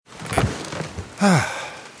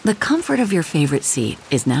The comfort of your favorite seat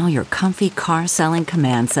is now your comfy car selling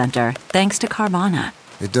command center, thanks to Carvana.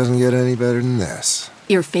 It doesn't get any better than this.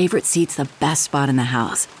 Your favorite seat's the best spot in the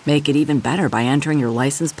house. Make it even better by entering your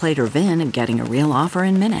license plate or VIN and getting a real offer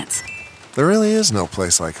in minutes. There really is no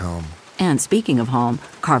place like home. And speaking of home,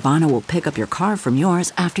 Carvana will pick up your car from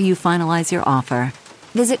yours after you finalize your offer.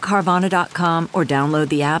 Visit Carvana.com or download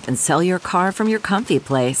the app and sell your car from your comfy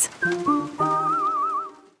place.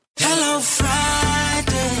 Hello Friday.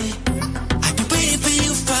 I've been waiting for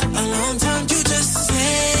you for a long time. You just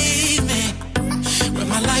saved me.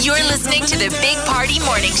 You're listening to the Big Party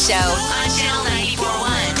Morning Show on Channel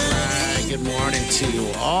 94.1. Good morning to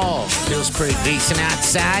you all. Feels pretty decent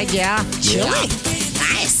outside, yeah? Chilly.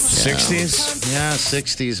 Nice. 60s? Yeah,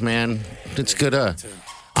 60s, man. It's good.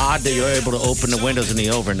 Odd that you're able to open the windows in the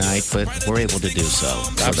overnight, but we're able to do so.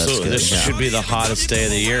 Absolutely. This should be the hottest day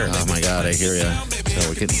of the year. Oh, my God, I hear you. So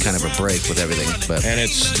we're getting kind of a break with everything. But And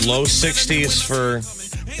it's low 60s for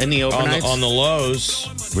in the overnight? on the lows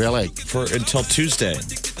Really? for until Tuesday.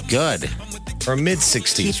 Good. Or mid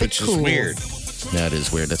 60s, which is weird. That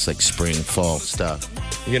is weird. That's like spring, fall stuff.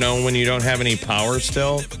 You know, when you don't have any power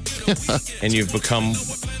still, and you've become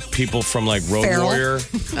people from like Road Feral. Warrior.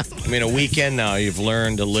 I mean, a weekend now, you've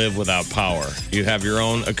learned to live without power. You have your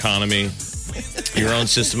own economy, your own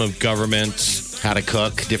system of government. How to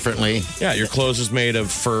cook differently. Yeah, your clothes is made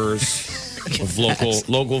of furs, of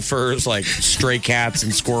local furs like stray cats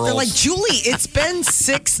and squirrels. They're like, Julie, it's been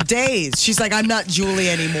 6 days. She's like, I'm not Julie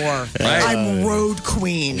anymore. Right. I'm Road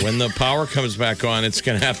Queen. When the power comes back on, it's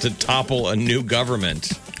going to have to topple a new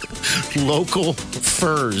government. Local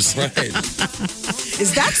furs. Right.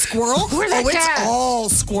 Is that squirrel? that cat? It's all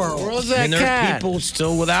squirrel. Where's I that mean, there are cat? people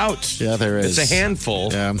still without. Yeah, there is. It's a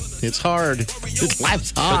handful. Yeah, it's hard.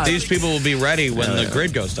 Life's But hard. these people will be ready when the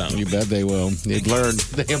grid goes down. You bet they will. They've learned.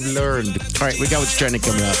 They have learned. All right, we got what's trending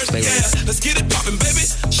coming up. Stay with us. Let's get it poppin', baby.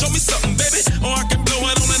 Show me something, baby. Or I can blow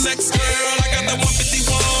it on the next girl. I got that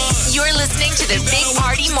 151. You're listening to the Big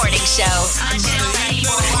Party Morning Show on Channel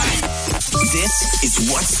 94.1. This is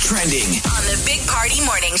what's trending On the Big Party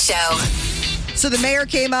Morning Show. So the mayor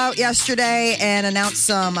came out yesterday and announced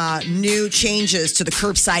some new changes to the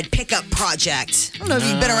curbside pickup project. I don't know if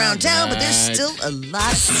you've been around town, but there's still a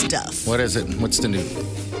lot of stuff. What is it? What's the new?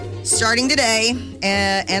 Starting today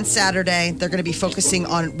and Saturday, they're going to be focusing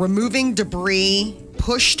on removing debris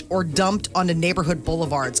pushed or dumped onto neighborhood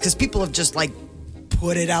boulevards because people have just like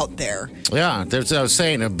put it out there. Yeah, there's. I was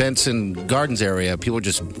saying, Benson Gardens area, people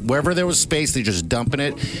just, wherever there was space, they're just dumping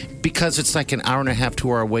it because it's like an hour and a half, 2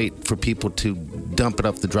 hour wait for people to dump it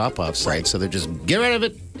off the drop-off site. Right. So they're just, get rid of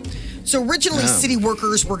it. So originally, city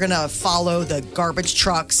workers were going to follow the garbage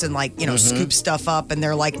trucks and scoop stuff up. And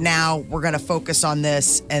they're like, now we're going to focus on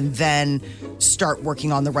this and then start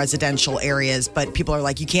working on the residential areas. But people are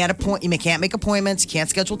like, you can't make appointments. You can't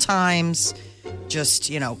schedule times.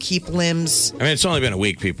 Just, keep limbs. I mean, it's only been a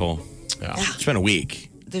week, people. Yeah. It's been a week.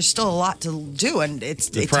 There's still a lot to do, and it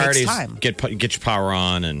The takes priority time. is get your power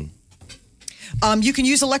on, and You can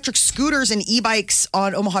use electric scooters and e-bikes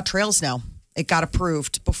on Omaha trails now. It got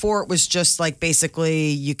approved. Before, it was just like basically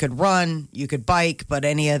you could run, you could bike, but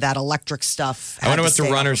any of that electric stuff. I wonder had what to the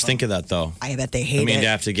stay runners off of think them. of that, though. I bet they hate I mean, it. to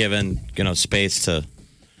have to give in, space to,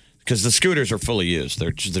 because the scooters are fully used.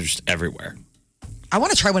 They're just everywhere. I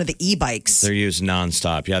want to try one of the e-bikes. They're used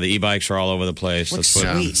nonstop. Yeah, the e-bikes are all over the place. Looks That's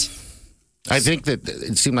what- sweet. I think that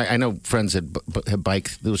it seemed like, I know friends that have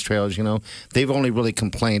biked those trails, they've only really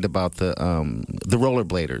complained about the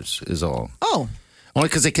rollerbladers is all. Oh, Only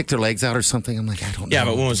because they kicked their legs out or something. I'm like, I don't know. Yeah,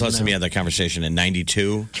 but when was the last time you had that conversation? In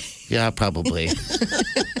 92? Yeah, probably.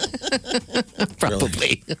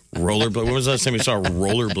 Probably. Rollerblade. When was the last time you saw a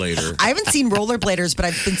rollerblader? I haven't seen rollerbladers, but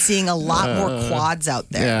I've been seeing a lot more quads out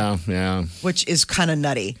there. Yeah. Which is kind of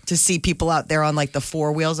nutty to see people out there on like the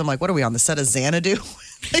four wheels. I'm like, what are we on the set of Xanadu?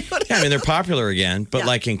 Yeah, I mean, they're popular again, but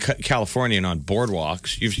like in California and on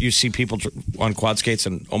boardwalks, you see people on quad skates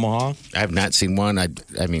in Omaha. I have not seen one. I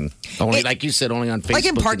mean, only like you said, only on Facebook. Like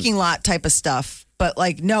in parking lot type of stuff. But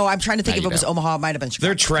like, no, I'm trying to think No, if you it was don't. Omaha. It might have been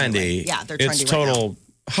Chicago. They're trendy. Anyway. Yeah, they're trendy. It's right now. total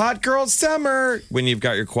hot girl summer when you've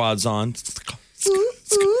got your quads on.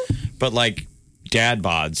 But like dad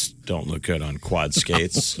bods don't look good on quad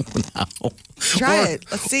skates. Try it.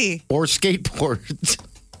 Let's see. Or skateboards.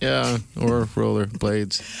 Yeah, or roller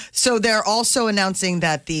blades. So they're also announcing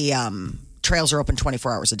that the trails are open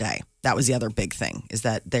 24 hours a day. That was the other big thing, is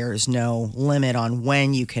that there is no limit on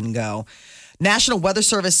when you can go. National Weather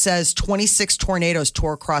Service says 26 tornadoes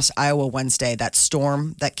tore across Iowa Wednesday, that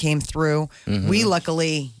storm that came through. We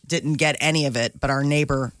luckily didn't get any of it, but our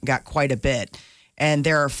neighbor got quite a bit. And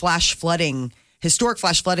there are flash flooding Historic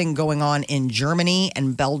flash flooding going on in Germany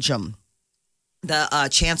and Belgium. The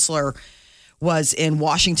chancellor was in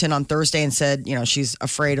Washington on Thursday and said, she's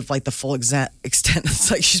afraid of like the full extent.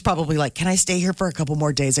 It's like she's probably like, can I stay here for a couple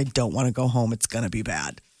more days? I don't want to go home. It's going to be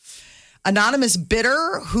bad. Anonymous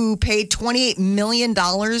bidder who paid $28 million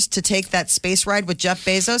to take that space ride with Jeff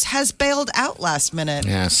Bezos has bailed out last minute.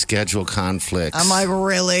 Yeah, schedule conflicts. I'm like,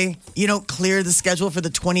 really? You don't clear the schedule for the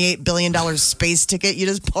 $28 billion space ticket you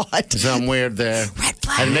just bought? Something weird there. Red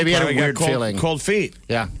flag. And maybe you had a weird cold, feeling. Cold feet.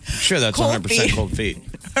 Yeah. Sure, that's Cold 100% feet. cold feet.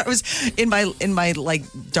 I was in my like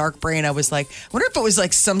dark brain. I was like, I wonder if it was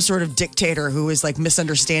like some sort of dictator who was like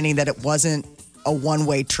misunderstanding that it wasn't a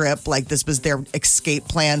one-way trip. Like this was their escape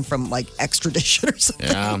plan from like extradition or something.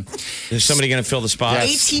 Yeah. Is somebody going to fill the spot?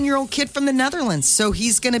 18-year-old kid from the Netherlands. So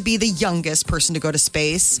he's going to be the youngest person to go to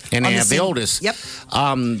space. And on they have the same- oldest. Yep.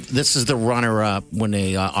 This is the runner-up when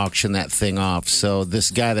they auction that thing off. So this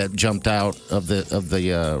guy that jumped out of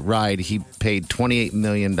the ride, he paid $28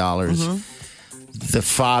 million. The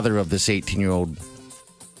father of this 18-year-old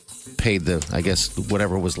paid I guess,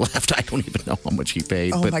 whatever was left. I don't even know how much he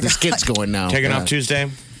paid. Oh but my this God. kid's going now. Taking off Tuesday?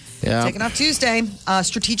 Yeah. Taking off Tuesday.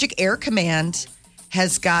 Strategic Air Command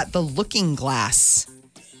has got the Looking Glass.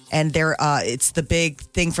 And it's the big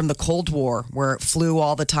thing from the Cold War where it flew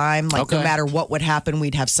all the time. Like no Okay. matter what would happen,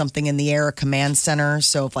 we'd have something in the air, a command center.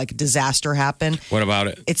 So if like a disaster happened, What about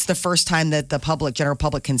it? it's the first time that the general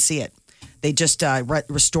public can see it. They just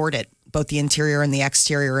restored it, both the interior and the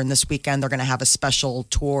exterior. And this weekend, they're going to have a special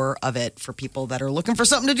tour of it for people that are looking for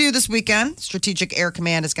something to do this weekend. Strategic Air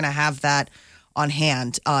Command is going to have that on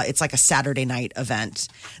hand. It's like a Saturday night event.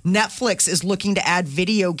 Netflix is looking to add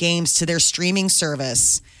video games to their streaming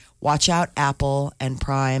service. Watch out, Apple and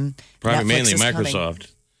Prime. Probably Netflix mainly is coming.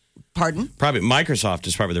 Microsoft. Pardon? Probably Microsoft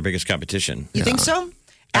is probably their biggest competition. You think so?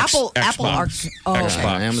 Apple Xbox. Xbox.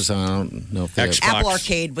 Amazon, I don't know if they have- Xbox. Apple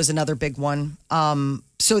Arcade was another big one.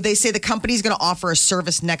 So they say the company's going to offer a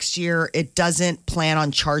service next year. It doesn't plan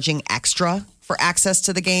on charging extra for access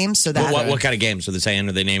to the game. So that What kind of games are they saying?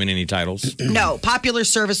 Are they naming any titles? no, popular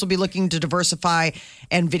service will be looking to diversify,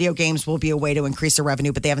 and video games will be a way to increase their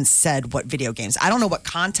revenue. But they haven't said what video games. I don't know what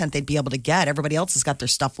content they'd be able to get. Everybody else has got their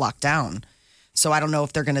stuff locked down. So I don't know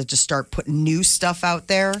if they're going to just start putting new stuff out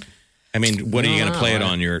there. I mean, what are you going to play it No.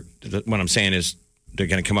 on? What I'm saying is they're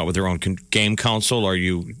going to come out with their own game console.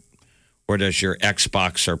 Or does your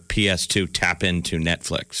Xbox or PS2 tap into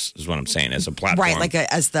Netflix? Is what I'm saying as a platform, Right, like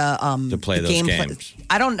as the to play the those gameplay. games.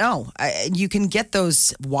 I don't know. You can get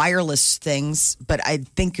those wireless things, but I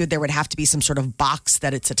think there would have to be some sort of box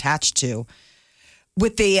that it's attached to.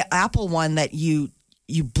 With the Apple one, that you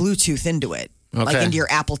Bluetooth into it, like Okay. into your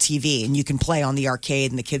Apple TV, and you can play on the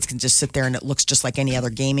arcade, and the kids can just sit there, and it looks just like any other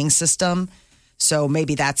gaming system. So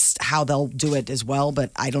maybe that's how they'll do it as well, but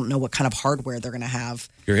I don't know what kind of hardware they're going to have.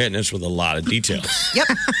 You're hitting us with a lot of details. Yep,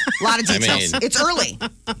 a lot of I details. mean, It's early.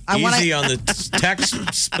 Easy on the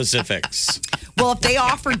text specifics. Well, if they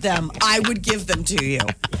offered them, I would give them to you.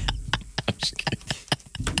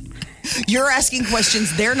 You're asking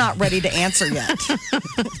questions they're not ready to answer yet.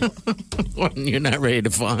 You're not ready to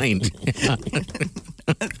find.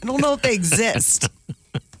 I don't know if they exist.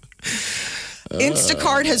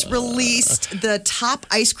 Instacart has released the top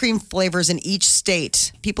ice cream flavors in each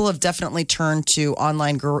state. People have definitely turned to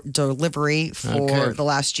online delivery for Okay. the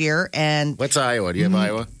last year. And What's Iowa? Do you have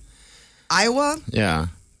Iowa? Iowa, Yeah.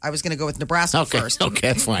 I was going to go with Nebraska Okay. first. Okay,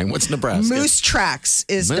 that's fine. What's Nebraska? Moose Tracks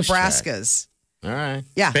is Moose Nebraska's. All right.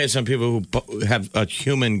 Yeah. Pay some people who have a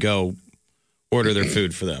human go order their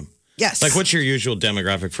food for them. Yes. Like, what's your usual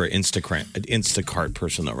demographic for an Instacart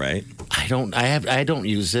person, though? Right? I don't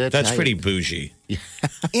use it. That's pretty bougie.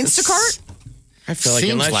 Instacart? I feel like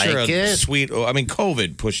Seems unless you're like a it. sweet, I mean,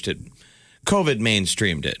 COVID pushed it. COVID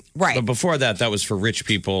mainstreamed it, Right. But before that, that was for rich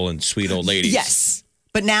people and sweet old ladies. Yes.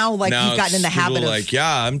 But now, like, Now you've gotten in the it's people habit of. like,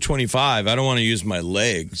 yeah, I'm 25. I don't want to use my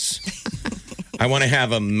legs. I want to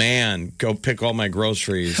have a man go pick all my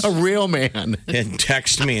groceries A real man. and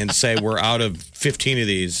text me and say, we're out of 15 of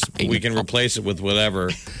these. We can replace it with whatever.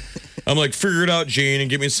 I'm like, figure it out, Gene, and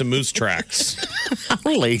give me some Moose Tracks.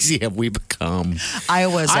 How lazy have we become?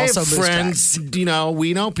 Iowa is I also have Moose friends, Tracks.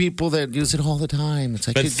 we know people that use it all the time. It's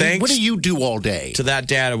like, But dude, thanks what do you do all day? To that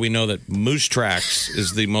data, we know that Moose Tracks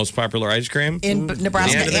is the most popular ice cream. In At the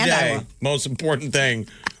Nebraska end of the and day, Iowa. most important thing,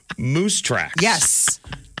 Moose Tracks. Yes.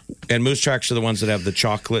 And Moose Tracks are the ones that have the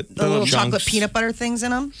chocolate, The little chunks chocolate peanut butter things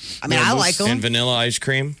in them. I mean, Yeah, I mousse like them. And vanilla ice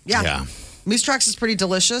cream. Yeah. Moose Tracks is pretty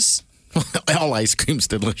delicious. All ice cream's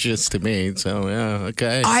delicious to me. So, yeah,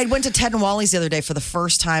 okay. I went to Ted and Wally's the other day for the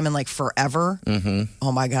first time in like forever. Mm-hmm.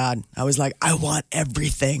 Oh my God. I was like, I want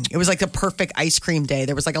everything. It was like the perfect ice cream day.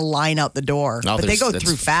 There was like a line out the door. Oh, but they go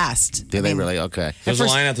through fast. Do they really? Okay. There's a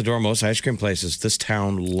line at the door. Most ice cream places. This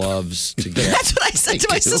town loves to get. That's what I said to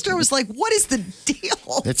my sister. I was like, what is the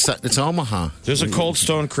deal? It's Omaha. There's a Cold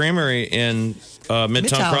Stone Creamery in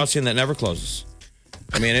Midtown Crossing that never closes.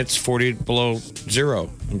 I mean, it's 40 below zero.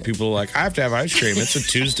 And people are like, I have to have ice cream. It's a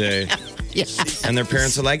Tuesday. Yeah. And their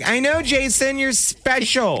parents are like, I know, Jason, you're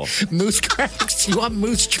special. Moose tracks? You want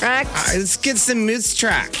moose tracks? Let's get some moose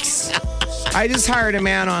tracks. I just hired a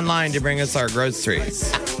man online to bring us our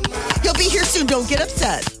groceries. You'll be here soon. Don't get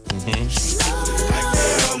upset.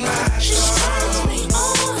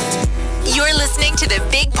 You're listening to the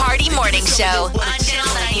Big Party Morning Show on Channel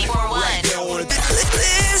 94.1.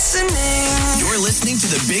 You're listening to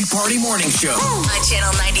the Big Party Morning Show On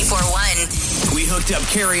Channel 94.1. We hooked up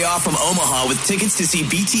Carrie off from Omaha with tickets to see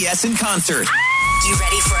BTS in concert. You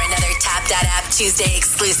ready for another Tap That App Tuesday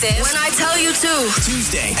exclusive? When I tell you to.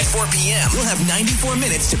 Tuesday at 4 p.m. You'll have 94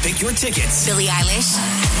 minutes to pick your tickets. Billie Eilish,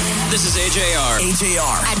 This is AJR.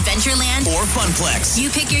 Adventureland, Or Funplex.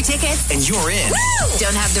 you pick your tickets. And you're in.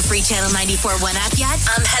 Don't have the free Channel 94.1 app yet?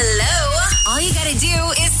 Hello? All you gotta do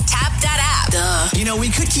is tap that app. Duh. You know,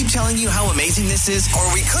 we could keep telling you how amazing this is, or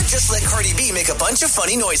we could just let Cardi B make a bunch of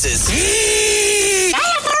funny noises.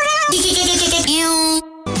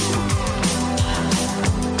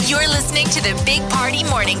 You're listening to the Big Party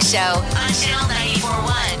Morning Show on Channel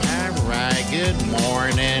 94.1. All right, good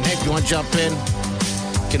morning. Hey, if you want to jump in,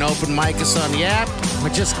 you can open mic us on the app or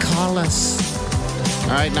just call us. All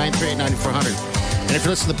right, 938-9400. And if you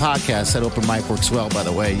listen to the podcast, that open mic works well, by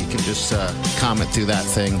the way. You can just comment through that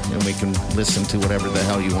thing, and we can listen to whatever the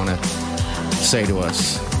hell you want to say to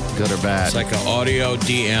us, good or bad. It's like an audio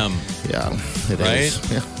DM. Yeah, it Right?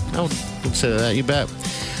 is. Yeah, I would consider that, you bet.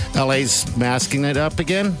 LA's masking it up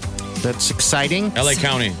again. That's exciting. LA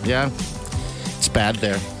County. Yeah, it's bad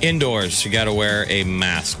there. Indoors, you got to wear a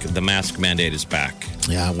mask. The mask mandate is back.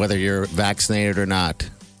 Yeah, whether you're vaccinated or not.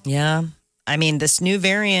 Yeah. I mean, this new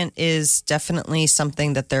variant is definitely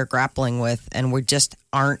something that they're grappling with, and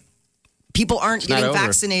people aren't not getting over.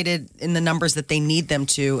 vaccinated in the numbers that they need them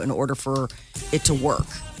to in order for it to work.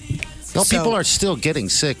 No, So- people are still getting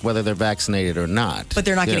sick whether they're vaccinated or not. But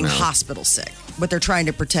they're not You getting know. hospital sick. What they're trying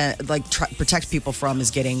to protect people from is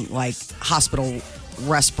getting like hospital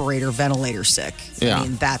respirator ventilator sick. Yeah. I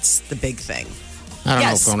mean, that's the big thing. I don't know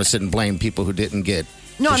Yes. if I want to sit and blame people who didn't get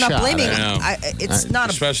No, the I'm not shot. blaming. I know. It's not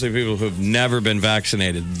a Especially people who've never been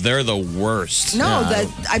vaccinated. They're the worst. No, Yeah. that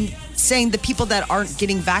I'm saying the people that aren't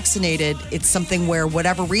getting vaccinated, it's something where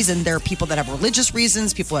whatever reason, there are people that have religious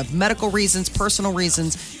reasons, people have medical reasons, personal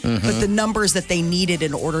reasons, but the numbers that they needed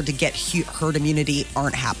in order to get herd immunity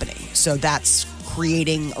aren't happening. So that's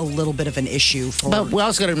creating a little bit of an issue for. But we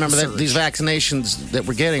also got to remember that surge. these vaccinations that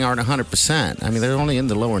we're getting aren't 100%. I mean, they're only in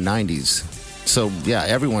the lower 90s. So, yeah,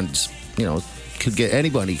 everyone's,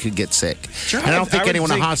 anybody could get sick. Sure. And I don't think I would anyone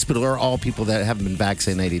in think- the hospital are all people that haven't been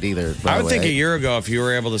vaccinated either. by I the would think way. a year ago, if you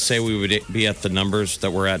were able to say we would be at the numbers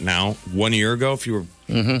that we're at now, 1 year ago, if you were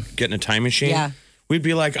getting a time machine, Yeah. we'd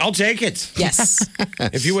be like, I'll take it. Yes,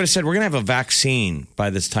 If you would have said, we're going to have a vaccine by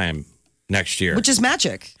this time next year. which is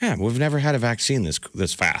magic. Yeah, we've never had a vaccine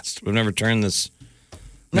this fast. We've never turned this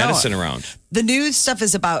No. medicine around. The new stuff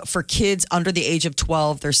is about for kids under the age of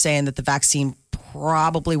 12. They're saying that the vaccine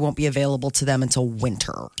probably won't be available to them until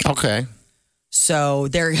winter. Okay. So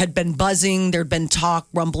there had been buzzing, there'd been talk,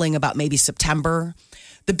 rumbling about maybe September.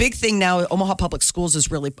 The big thing now, Omaha Public Schools is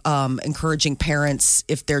really encouraging parents,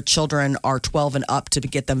 if their children are 12 and up, to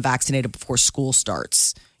get them vaccinated before school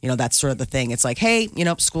starts. That's sort of the thing. It's like, hey,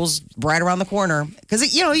 school's right around the corner.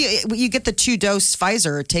 Because, you get the 2-dose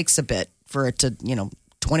Pfizer, it takes a bit for it to,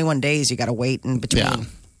 21 days, you got to wait in between. Yeah.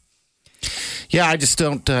 Yeah, I just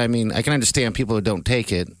don't. I mean, I can understand people who don't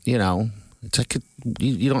take it. It's like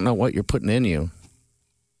you don't know what you're putting in you.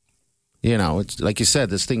 It's like you said,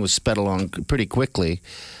 this thing was sped along pretty quickly.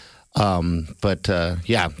 But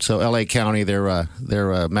yeah, so LA County,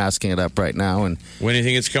 they're masking it up right now, and When do you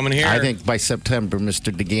think it's coming here? I think by September,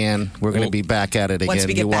 Mr. DeGan, we're going to be back at it again. Once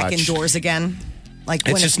we get You back watch. indoors again. Like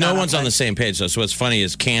when It's just not no one's on outside. the same page. So what's funny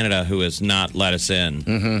is Canada, who has not let us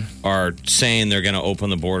in, are saying they're going to open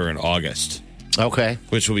the border in August, Okay.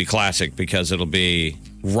 which will be classic because it'll be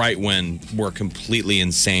right when we're completely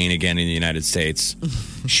insane again in the United States,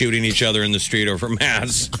 shooting each other in the street over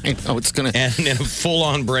masks, I know it's going to and in a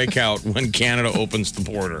full-on breakout when Canada opens the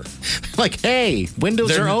border. like, hey, windows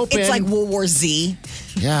They're- are open. It's like World War Z.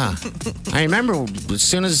 Yeah. I remember as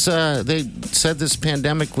soon as they said this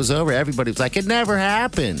pandemic was over, everybody was like, it never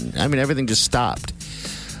happened. I mean, everything just stopped.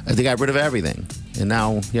 They got rid of everything. And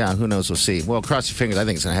now, yeah, who knows? We'll see. Well, cross your fingers. I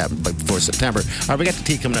think it's going to happen before September. All right, we got the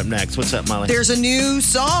tea coming up next. What's up, Molly? There's a new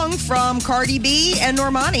song from Cardi B and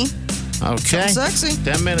Normani. Okay. Sexy.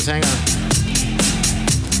 10 minutes. Hang on.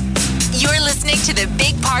 You're listening to the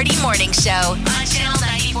Big Party Morning Show on Channel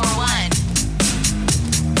 94.1.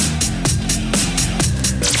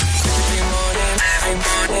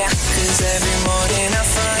 Every morning I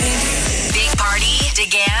find Big Party,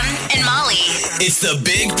 DeGan, and Molly. It's the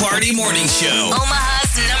Big Party Morning Show.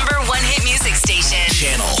 Omaha's #1 hit music station.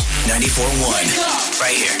 Channel 94.1.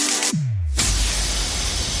 Right here.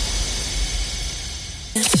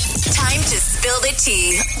 Time to spill the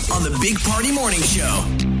tea. On the Big Party Morning Show.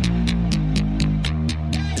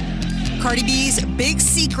 Cardi B's big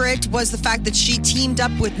secret was the fact that she teamed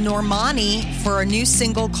up with Normani for a new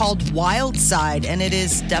single called Wild Side, and it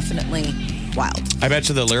is definitely wild. I bet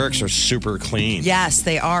you the lyrics are super clean. Yes,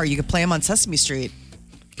 they are. You could play them on Sesame Street.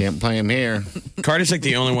 Can't play him here. Cardi's like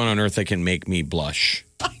the only one on earth that can make me blush.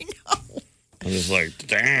 I know. I'm just like,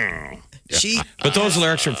 damn. She, But those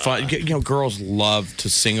lyrics are fun. You know, girls love to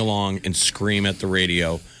sing along and scream at the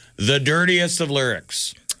radio. The dirtiest of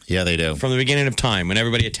lyrics. Yeah, they do. From the beginning of time, when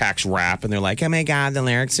everybody attacks rap and they're like, oh my God, the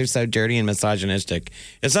lyrics are so dirty and misogynistic.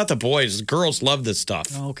 It's not the boys. Girls love this stuff.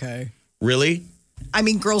 okay. Really? I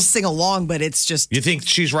mean, girls sing along, but it's just You think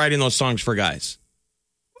she's writing those songs for guys?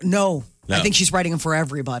 no. No. I think she's writing them for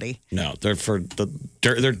everybody. No, they're for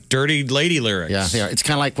they're dirty lady lyrics. Yeah, yeah. It's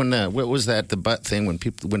kind of like when what was that the butt thing when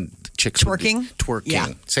chicks would be Twerking? twerking, Yeah.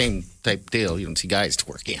 same type deal. You don't see guys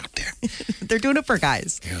twerking out there. They're doing it for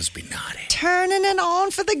guys. Girls be naughty. Turning it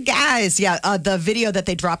on for the guys. Yeah, the video that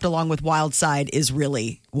they dropped along with Wild Side is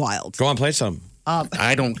really wild. Go on, play some.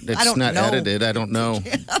 I don't. It's don't not know. edited. I don't know.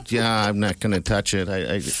 Yeah, I'm not going to touch it.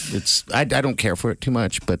 I don't care for it too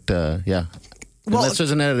much. But yeah. Well- Unless there's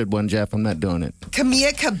an edited one, Jeff, I'm not doing it.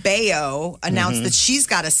 Camila Cabello announced that she's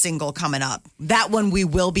got a single coming up. That one we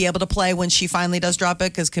will be able to play when she finally does drop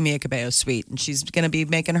it because Camila Cabello's sweet. And she's going to be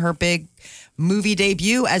making her big movie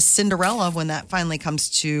debut as Cinderella when that finally comes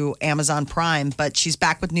to Amazon Prime. But she's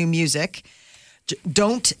back with new music.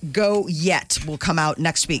 Don't Go Yet will come out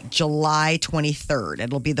next week, July 23rd.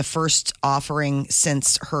 It'll be the first offering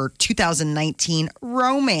since her 2019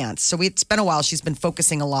 Romance. So it's been a while. She's been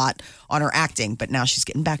focusing a lot on her acting, but now she's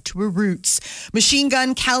getting back to her roots. Machine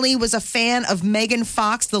Gun Kelly was a fan of Megan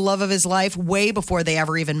Fox, the love of his life, way before they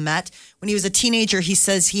ever even met. When he was a teenager, he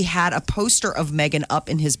says he had a poster of Megan up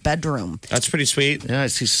in his bedroom. That's pretty sweet. Yeah,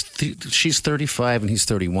 she's 35 and he's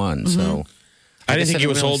 31. So I didn't guess think he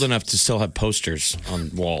was didn't old realize- enough to still have posters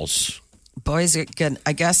on walls. Boys, again,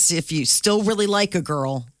 I guess if you still really like a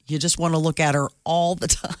girl, you just want to look at her all the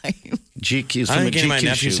time. GQ's I from a don't think any of my GQ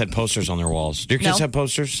nephews shoot. had posters on their walls. Do your kids No. have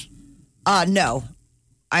posters? No.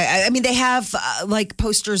 I mean, they have like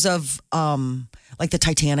posters of like the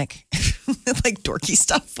Titanic, like dorky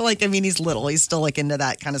stuff. Like, I mean, he's little. He's still like into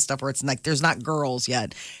that kind of stuff where it's like there's not girls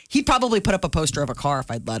yet. He'd probably put up a poster of a car if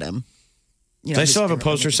I'd let him. You know, They just still have a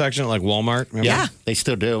throw it poster in. section at like Walmart? Remember? Yeah. They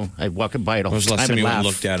still do. I walk by it all When was the the last time time and you went and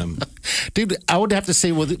laugh. looked at them? Dude, I would have to say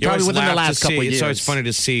You probably always within the laugh last to see, couple of years. It's always funny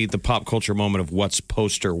to see the pop culture moment of what's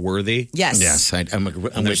poster worthy. Yes. Yes, I'm And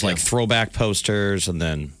with there's you. like throwback posters and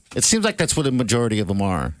then. It seems like that's what the majority of them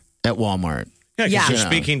are at Walmart. Yeah, because Yeah. you're Yeah.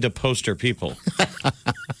 speaking to poster people.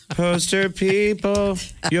 Poster people,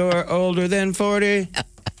 you're older than 40.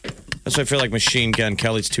 That's why I feel like Machine Gun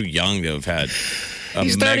Kelly's too young to have had a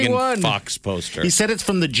He's Megan 31. Fox poster. He said it's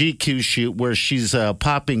from the GQ shoot where she's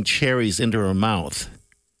popping cherries into her mouth.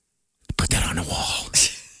 Put that on the wall.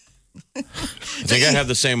 I think I have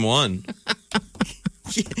the same one.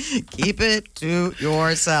 Keep it to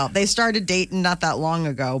yourself. They started dating not that long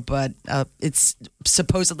ago, but it's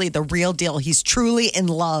supposedly the real deal. He's truly in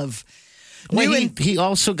love. Wait, New and- he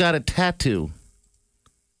also got a tattoo.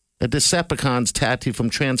 A Decepticon's tattoo from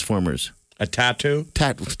Transformers. A tattoo?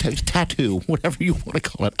 Tattoo, whatever you want to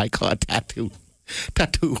call it. I call it tattoo.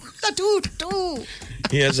 Tattoo. Tattoo.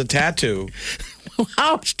 He has a tattoo.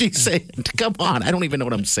 How do you say it? Come on. I don't even know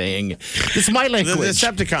what I'm saying. It's my The language.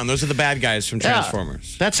 Decepticon, those are the bad guys from Yeah.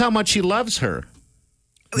 Transformers. That's how much he loves her.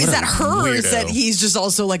 Is that her or is weirdo. that he's just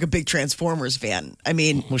also like a big Transformers fan? I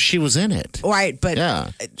mean, Well, she was in it. right, but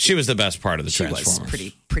Yeah. She was the best part of the she Transformers.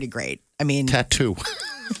 was pretty great. I mean, Tattoo.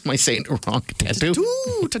 Am I saying it wrong? Tattoo?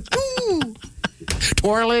 tattoo.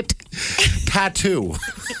 Toilet. Tattoo.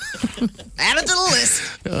 Add it to the list.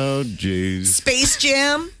 Oh, jeez. Space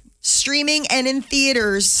Jam, streaming and in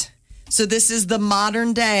theaters. So this is the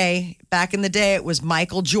modern day Back in the day, it was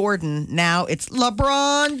Michael Jordan. Now it's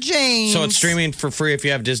LeBron James. So it's streaming for free if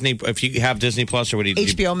you have Disney. If you have Disney Plus, or what do you?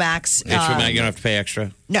 HBO Max. HBO Max. You don't have to pay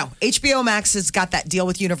extra. No, HBO Max has got that deal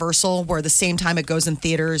with Universal where the same time it goes in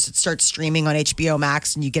theaters, it starts streaming on HBO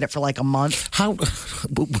Max, and you get it for like a month. How?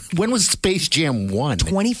 When was Space Jam 1?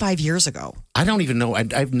 25 years ago. I don't even know.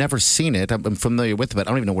 I've never seen it. I'm familiar with it, but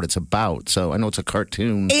I don't even know what it's about. So I know it's a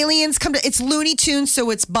cartoon. Aliens come to. It's Looney Tunes, so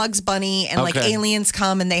it's Bugs Bunny, and like Okay. aliens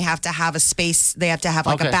come and they have to have a space. They have to have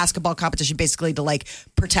like a Okay. basketball competition, basically to like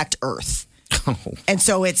protect Earth. Oh. And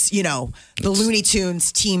so it's, the Looney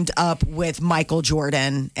Tunes teamed up with Michael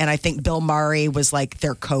Jordan, and I think Bill Murray was like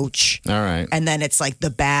their coach. All right. And then it's like the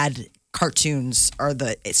bad cartoons are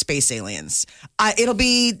the space aliens. It'll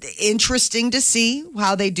be interesting to see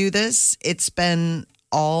how they do this. It's been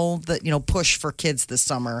all the, push for kids this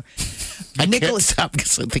summer. I can't stop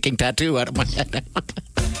thinking tattoo out of my head.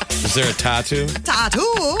 Is there a tattoo?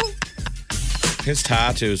 Tattoo? His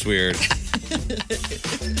tattoo is weird.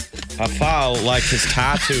 I felt like his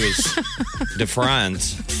tattoo is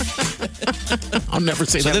different. I'll never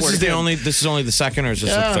say So that this word is again. this is only the second, or is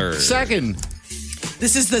this the third? Second.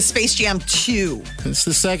 This is the Space Jam 2. It's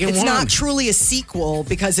the second It's one. not truly a sequel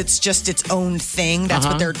because it's just its own thing. That's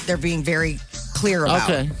what they're being very clear about.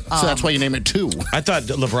 Okay. So that's why you name it 2. I thought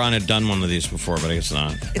LeBron had done one of these before, but I guess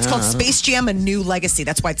not. It's called Space Jam: A New Legacy.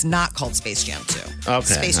 That's why it's not called Space Jam 2. Okay,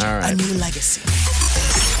 Space Jam: all right. A New Legacy.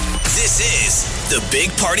 This is the Big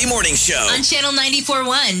Party Morning Show On Channel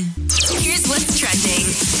 94.1. Here's what's trending.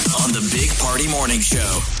 on the Big Party Morning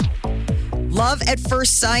Show. Love at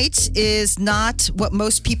first sight is not what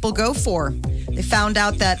most people go for. They found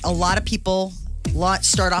out that a lot of people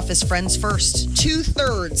start off as friends first.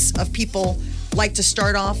 2/3 of people like to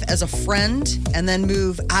start off as a friend and then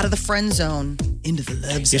move out of the friend zone into the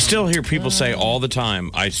love You zone. still hear people say all the time,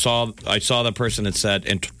 I saw the person that said,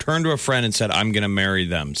 and turned to a friend and said, I'm going to marry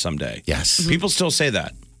them someday. Yes. People still say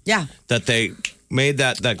that, Yeah, that they made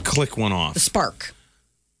that click went off. the spark.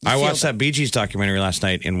 I feel watched that Bee Gees documentary last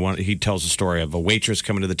night, and he tells a story of a waitress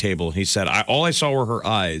coming to the table. He said, all I saw were her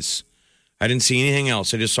eyes. I didn't see anything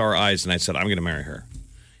else. I just saw her eyes, and I said, I'm going to marry her.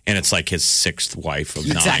 And it's like his 6th wife of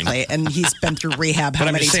 9. Exactly, and he's been through rehab how But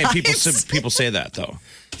I'm many just saying, times? people say that, though.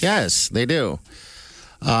 Yes, they do.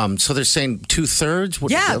 So they're saying 2/3?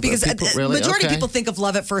 Yeah, of because people, the really? majority of Okay. people think of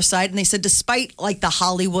love at first sight, and they said despite like the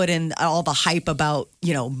Hollywood and all the hype about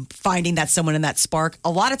finding that someone in that spark, a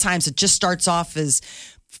lot of times it just starts off as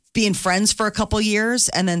being friends for a couple years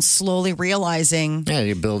and then slowly realizing Yeah,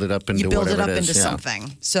 you build it up into whatever it is. into Yeah.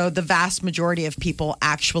 something. So the vast majority of people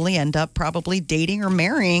actually end up probably dating or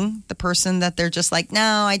marrying the person that they're just like, no,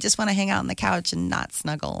 I just want to hang out on the couch and not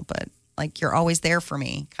snuggle, but like you're always there for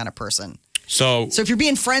me kind of person. So So if you're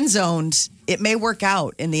being friend zoned, it may work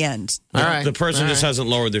out in the end. All right. the person All just right. hasn't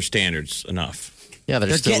lowered their standards enough. Yeah, they're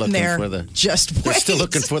They're still getting looking there. for the. Just wait. They're still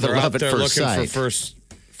looking for the They're love out at there first looking sight. for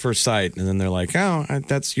first sight, and then they're like, "Oh,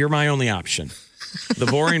 you're my only option." The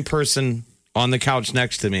boring person on the couch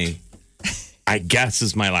next to me, I guess,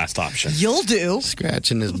 is my last option. You'll do.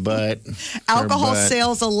 Scratching his butt. Alcohol Her butt.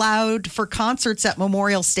 sales allowed for concerts at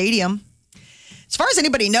Memorial Stadium. As far as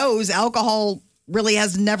anybody knows, alcohol really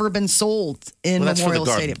has never been sold in Well, that's Memorial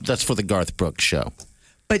for the Stadium. That's for the Garth Brooks show.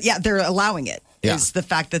 But yeah, they're allowing it. Yeah. Is the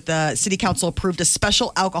fact that the city council approved a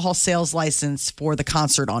special alcohol sales license for the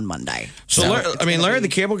concert on Monday. So, Larry the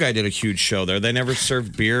Cable Guy did a huge show there. They never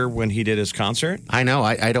served beer when he did his concert. I know.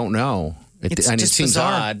 I don't know. It's It just seems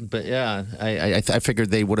bizarre. odd, but yeah, I figured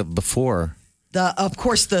they would have before. Of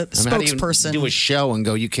course, the I mean, how do you spokesperson. do a show and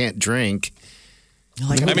go, you can't drink.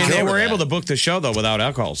 like, I mean, they go were with able that. to book the show though without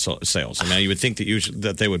alcohol sales. I mean, you would think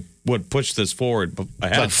that they would push this forward ahead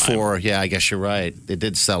But of time. for, yeah, I guess you're right. They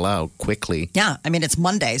did sell out quickly. yeah, I mean, it's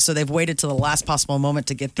Monday, so they've waited till the last possible moment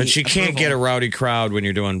to get the But you can't get a approval. rowdy crowd when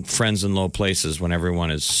you're doing Friends in Low Places when everyone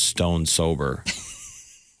is stone sober.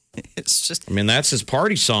 It's just I mean, that's his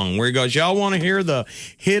party song where he goes, "Y'all want to hear the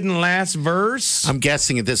hidden last verse?" I'm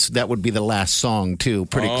guessing that would be the last song too.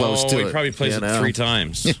 Pretty close to he it. probably plays you it know? 3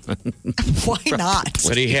 times. why not?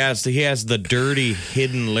 But he has the dirty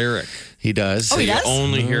hidden lyric He does. Oh, he you does?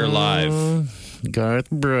 only hear live. Garth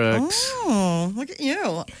Brooks. Oh, look at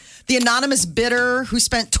you. The anonymous bidder who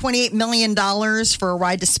spent $28 million for a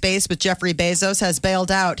ride to space with Jeffrey Bezos has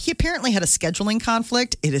bailed out. He apparently had a scheduling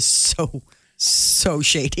conflict. It is so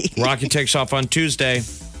shady. Rocket takes off on Tuesday.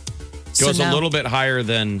 Goes So now- a little bit higher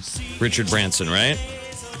than Richard Branson, right?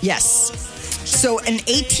 Yes. So an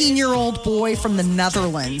 18-year-old boy from the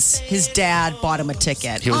Netherlands, his dad bought him a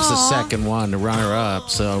ticket. He was the second one, the runner-up.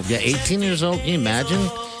 So yeah, 18 years old. Can you imagine?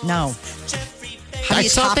 No. How do I you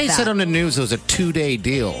thought top they that? said on the news it was a 2-day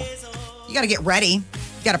deal. You got to get ready.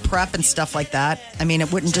 got to prep and stuff like that. I mean,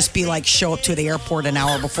 it wouldn't just be like show up to the airport an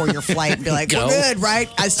hour before your flight and be like, we're good, right?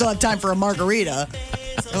 I still have time for a margarita.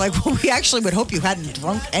 They're like, well, we actually would hope you hadn't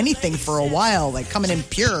drunk anything for a while, like coming in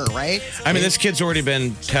pure, right? I mean, this kid's already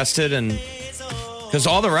been tested, and because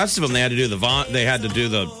all the rest of them, they had to do the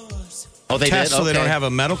they test did? so they Okay. don't have a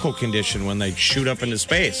medical condition when they shoot up into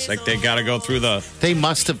space. Like they got to go through the They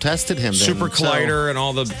must have tested him. Then, super so- collider and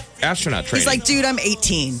all the astronaut training. He's like, dude, I'm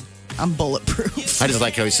 18. I'm bulletproof. I just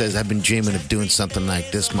like how he says, I've been dreaming of doing something like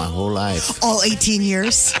this my whole life. All 18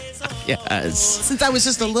 years Yes. since I was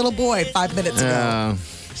just a little boy 5 minutes ago.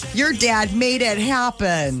 Your dad made it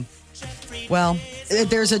happen. Well,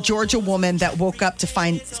 there's a Georgia woman that woke up to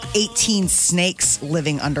find 18 snakes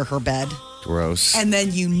living under her bed. Gross. And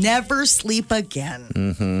then you never sleep again.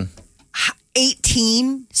 Mm-hmm.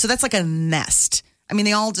 18. So that's like a nest. I mean,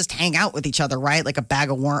 they all just hang out with each other, right? Like a bag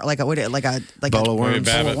of worm, like a Bowl of Maybe worms.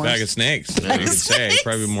 a bag of snakes. You could say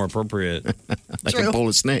probably more appropriate. Like a bowl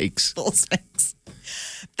of snakes. Full snakes.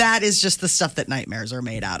 That is just the stuff that nightmares are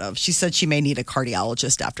made out of. She said she may need a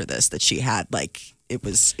cardiologist after this. That she had it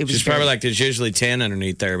was. She's probably like, there's usually 10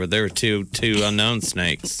 underneath there, but there were two unknown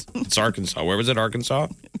snakes. It's Arkansas. Where was it? Arkansas?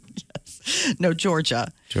 no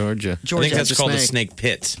Georgia. Georgia. I think that's Georgia called a snake. snake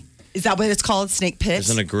pit. Is that what it's called? Snake pit.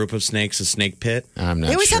 Isn't a group of snakes a snake pit? I'm not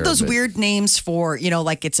They always sure, have those but- weird names for,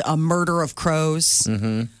 like it's a murder of crows,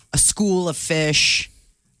 a school of fish,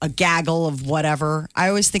 a gaggle of whatever. I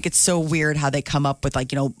always think it's so weird how they come up with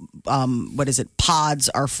what is it? Pods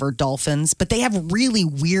are for dolphins, but they have really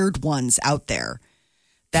weird ones out there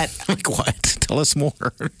that, Like what? Tell us more.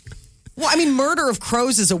 well, I mean, murder of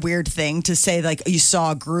crows is a weird thing to say, like you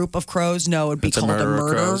saw a group of crows. No, it'd be It's a called a murder of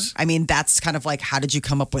murder. crows. I mean, that's kind of like, how did you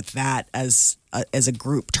come up with that as a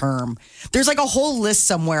group term? There's like a whole list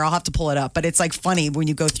somewhere. I'll have to pull it up, but it's like funny when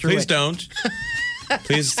you go through Please it. don't.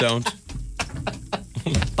 Please don't.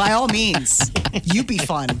 By all means, you be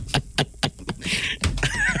fun.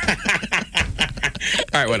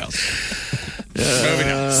 All right, what else? Moving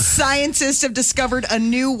on. Scientists have discovered a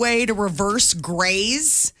new way to reverse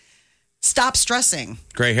grays. Stop stressing.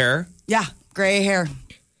 Gray hair? Yeah, gray hair.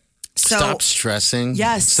 So, Stop stressing.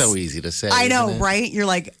 Yes. It's so easy to say. I know, isn't it? right? You're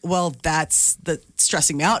like, well, that's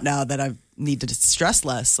stressing me out now that I need to stress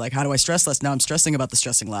less. Like, how do I stress less? Now I'm stressing about the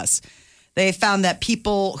stressing less. They found that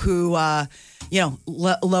people who,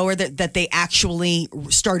 lower that they actually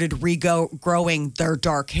started regrowing their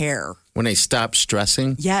dark hair. When they stop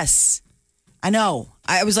stressing. Yes. I know.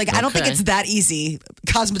 I was like, I don't think Okay. it's that easy.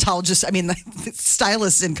 Cosmetologists, I mean,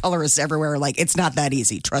 stylists and colorists everywhere are like, it's not that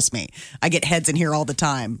easy. Trust me. I get heads in here all the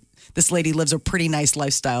time. This lady lives a pretty nice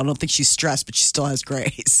lifestyle. I don't think she's stressed, but she still has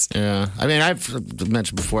grays. Yeah. I mean, I've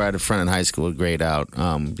mentioned before, I had a friend in high school who grayed out.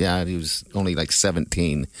 He was only like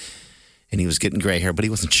 17 and he was getting gray hair, but he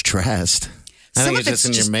wasn't stressed. I Some think of it's just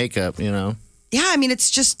in it's your just- makeup, Yeah, I mean, it's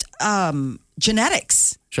just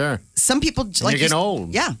genetics. Sure. Some people You're getting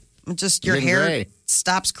old. Yeah, just your You're hair getting gray.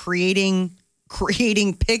 stops creating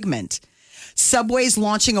pigment. Subway's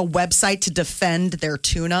launching a website to defend their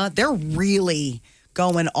tuna. They're really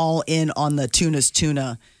going all in on the tuna's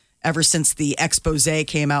tuna. Ever since the expose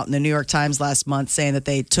came out in the New York Times last month, saying that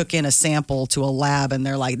they took in a sample to a lab and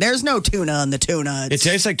they're like, "There's no tuna in the tuna." It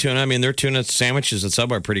tastes like tuna. I mean, their tuna sandwiches at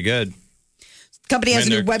Subway are pretty good. Company has a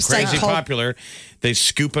new they're website crazy called. popular. They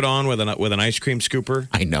scoop it on with an ice cream scooper.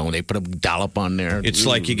 I know. And they put a dollop on there. It's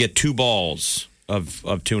like you get 2 balls of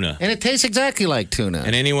tuna. And it tastes exactly like tuna.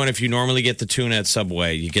 And anyone, if you normally get the tuna at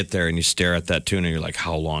Subway, you get there and you stare at that tuna, you're like,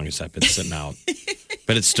 how long has that been sitting out?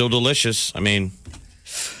 But it's still delicious. I mean,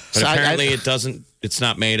 but So apparently it's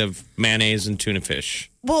not made of mayonnaise and tuna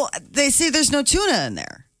fish. Well, they say there's no tuna in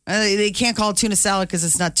there. They can't call it tuna salad because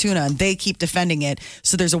it's not tuna, and they keep defending it.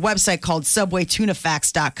 So there's a website called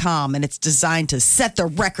SubwayTunaFacts.com, and it's designed to set the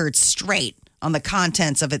record straight on the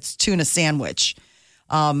contents of its tuna sandwich.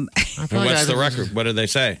 And what's the record? What did they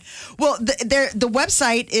say? Well, the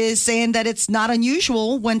website is saying that it's not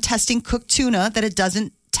unusual when testing cooked tuna that it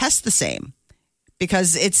doesn't test the same.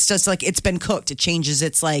 Because it's just like it's been cooked. It changes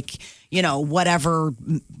its whatever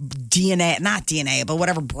DNA, not DNA, but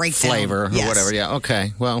whatever breakdown. flavor Yes. or whatever. Yeah.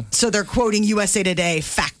 Okay. Well, So they're quoting USA Today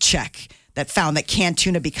fact check that found that canned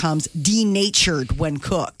tuna becomes denatured when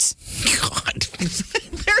cooked. God.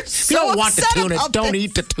 They're If so you don't want the upset tuna, about don't this.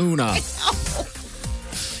 eat the tuna.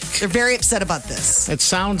 They're very upset about this. It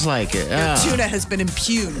sounds like it. Their Yeah. tuna has been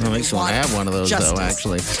impugned. Well, makes They me want to want have one of those, justice. though,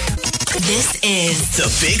 actually. This is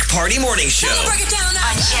The Big Party Morning Show. on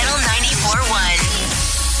Channel 94.1.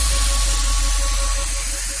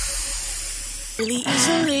 Really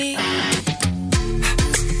easily.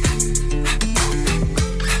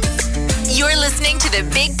 You're listening listening to the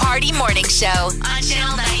Big Party Morning Show on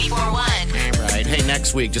Channel 94.1. All right. Hey,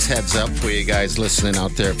 next week, just heads up for you guys listening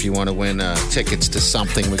out there. If you want to win tickets to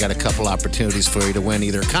something, we got a couple opportunities for you to win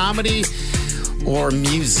either comedy or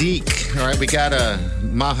music. All right, we got a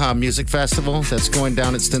Maha Music Festival that's going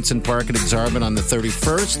down at Stinson Park at Exarban on the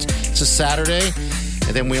 31st. It's a Saturday.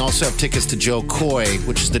 And then we also have tickets to Joe Coy,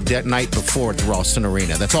 which is the night before at the Ralston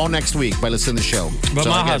Arena. That's all next week by listening to the show. But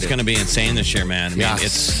Maha's going to be insane this year, man. I mean,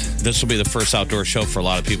 this will be the first outdoor show for a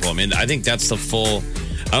lot of people. I mean, I think that's the full.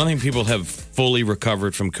 I don't think people have fully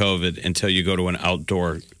recovered from COVID until you go to an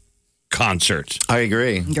outdoor concert. I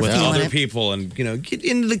agree. You're With feeling other it. people and, get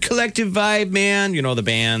into the collective vibe, man. The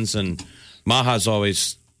bands, and Maha's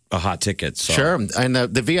always a hot ticket. So. Sure. And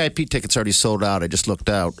the VIP tickets already sold out. I just looked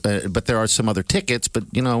out. But there are some other tickets. But,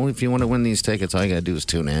 if you want to win these tickets, all you got to do is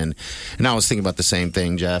tune in. And I was thinking about the same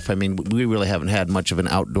thing, Jeff. I mean, we really haven't had much of an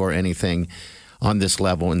outdoor anything on this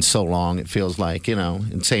level in so long, it feels like,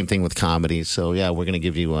 and same thing with comedy. So, yeah, we're going to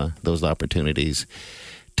give you those opportunities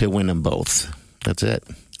to win them both. That's it.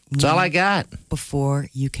 That's all I got. Before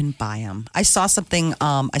you can buy them. I saw something,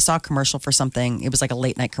 I saw a commercial for something. It was like a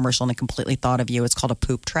late night commercial and I completely thought of you. It's called a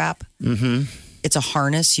poop trap. Mm-hmm. It's a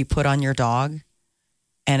harness you put on your dog.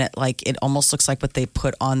 And it almost looks like what they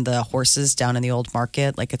put on the horses down in the old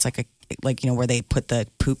market. Like it's where they put the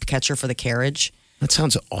poop catcher for the carriage. That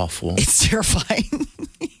sounds awful. It's terrifying.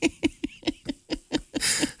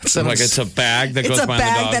 It's a bag that goes It's a behind the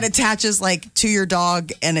bag dog. that attaches to your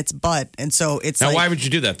dog and its butt. And so it's Now, why would you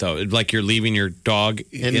do that, though? Like you're leaving your dog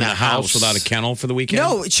in the house without a kennel for the weekend?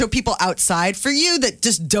 No, show people outside. For you that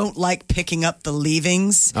just don't like picking up the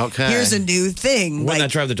leavings. Okay. Here's a new thing. Wouldn't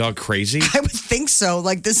that drive the dog crazy? I would think so.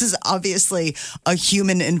 This is obviously a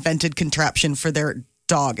human invented contraption for their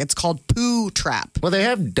dog. It's called Poo Trap. Well, they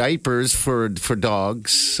have diapers for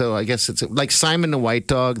dogs. So I guess it's like Simon the White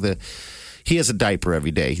Dog. He has a diaper every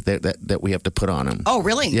day that we have to put on him. Oh,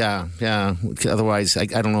 really? Yeah. Otherwise, I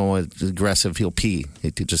don't know, aggressive, he'll pee. He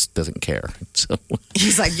just doesn't care. So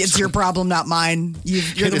He's like, it's your problem, not mine.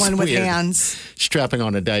 You're It the is one with weird. hands. Strapping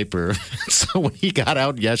on a diaper. So when he got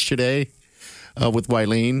out yesterday with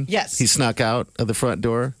Wileen, Yes. he snuck out of the front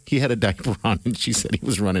door. He had a diaper on, and she said he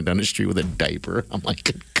was running down the street with a diaper. I'm like,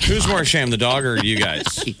 good God. Who's more ashamed, the dog or you guys?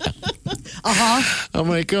 I'm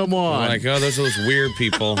like, come on. I'm like, oh, those are those weird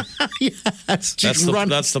people. Yes, That's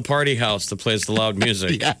the party house that plays the loud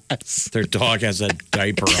music. Yes. Their dog has a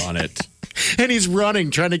diaper on it. And he's running,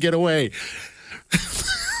 trying to get away.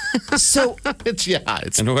 So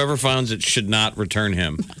It's And whoever finds it should not return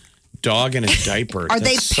him. Dog in a diaper. are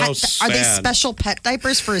they That's so are they sad. special pet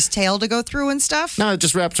diapers for his tail to go through and stuff? No, it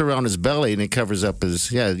just wraps around his belly and it covers up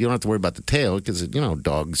his. Yeah, you don't have to worry about the tail because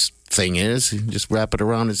dog's thing is you just wrap it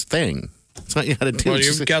around his thing. That's what you got to do. Well, It's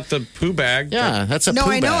you've just- got the poo bag. yeah, that's a No,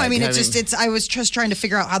 poo I know. bag. I mean, I was just trying to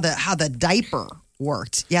figure out how the diaper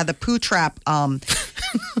worked. Yeah, the Poo Trap.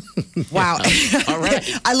 Wow. All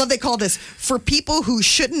right. I love they call this for people who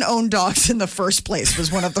shouldn't own dogs in the first place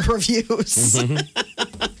was one of the reviews.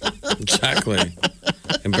 Exactly.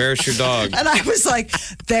 Embarrass your dog. And I was like,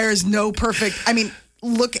 there's no perfect. I mean,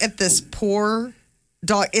 look at this poor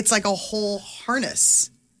dog. It's like a whole harness.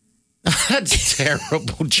 That's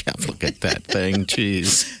terrible, Jeff. Look at that thing.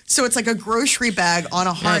 Jeez. So it's like a grocery bag on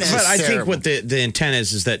a harness. But I think terrible. what the intent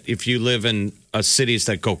is that if you live in cities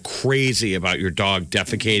that go crazy about your dog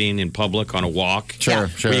defecating in public on a walk, Sure.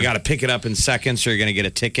 where you got to pick it up in seconds or you're going to get a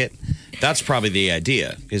ticket, that's probably the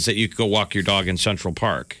idea, is that you could go walk your dog in Central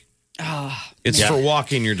Park. It's for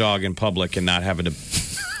walking your dog in public and not having to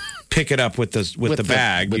pick it up with the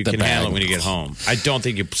bag. with You the can bag. handle it when you get home. I don't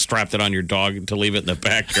think you strapped it on your dog to leave it in the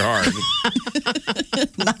backyard.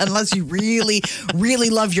 Not unless you really, really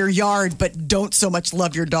love your yard, but don't so much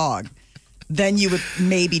love your dog. Then you would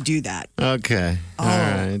maybe do that. Okay. All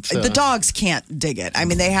right. So. The dogs can't dig it. I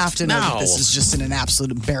mean, they have to know that No. this is just an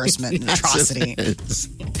absolute embarrassment and atrocity.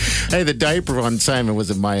 Hey, the diaper on Simon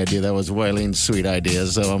wasn't my idea. That was Wileen's sweet idea.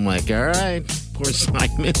 So I'm like, all right, poor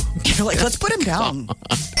Simon. You're like, let's put him down.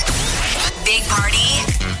 Big Party,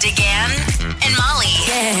 DeGan, and Molly.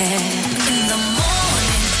 In the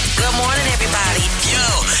morning. Good morning, everybody. Yo,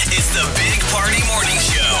 it's the Big Party Morning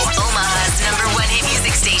Show. Omaha's #1 hit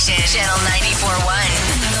music station, Channel 94.1.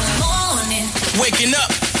 In the morning. Waking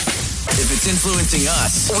up. If it's influencing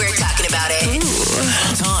us, We're talking about it.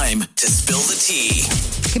 time to spill the tea.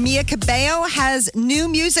 Camila Cabello has new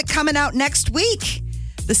music coming out next week.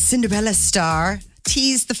 The Cinderella star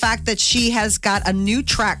teased the fact that she has got a new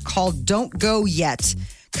track called Don't Go Yet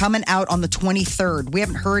coming out on the 23rd. We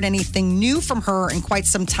haven't heard anything new from her in quite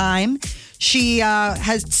some time. She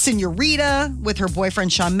has Senorita with her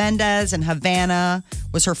boyfriend Shawn Mendes and Havana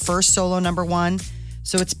was her first solo number one.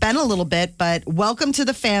 So it's been a little bit, but welcome to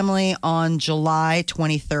the family on July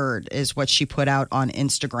 23rd is what she put out on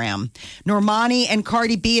Instagram. Normani and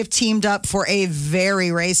Cardi B have teamed up for a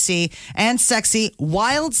very racy and sexy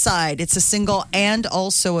Wild Side. It's a single and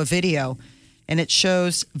also a video, and it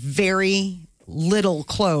shows very little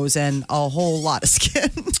clothes and a whole lot of skin.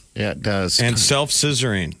 Yeah, it does. And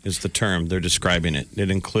self-scissoring is the term they're describing it. It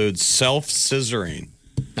includes self-scissoring.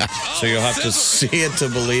 So you'll have to see it to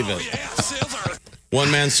believe it. One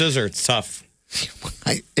man scissor, it's tough.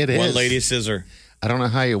 It is. One lady scissor. I don't know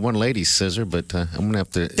how you one lady scissor, but I'm going to have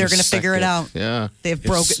to. They're going to figure it out. Yeah. They've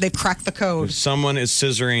cracked the code. If someone is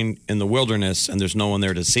scissoring in the wilderness and there's no one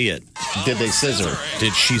there to see it, Did they scissor?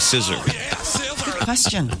 did she scissor? Good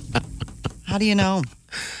question. How do you know?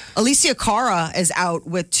 Alicia Cara is out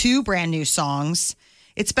with 2 brand new songs.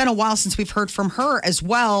 It's been a while since we've heard from her as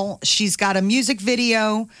well. She's got a music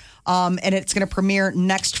video. And it's going to premiere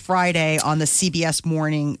next Friday on the CBS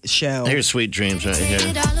Morning Show. Here's Sweet Dreams right here.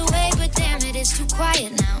 It all away, but damn it, it's too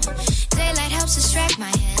quiet now. Daylight helps distract my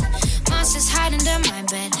head. Monsters hide under my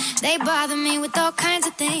bed. They bother me with all kinds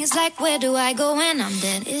of things, like where do I go when I'm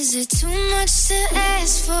dead? Is it too much to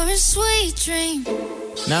ask for a sweet dream?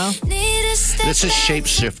 No? Need a step This is back.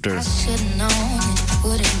 Shapeshifter. I should've known it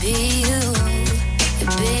wouldn't be you. You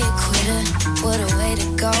big quitter, what a way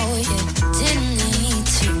to go. You didn't need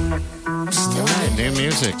to. Still New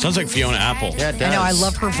music. Sounds like Fiona Apple. Yeah, it does. I know, I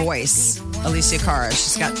love her voice, Alicia Cara.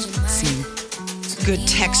 She's got some good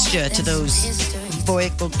texture to those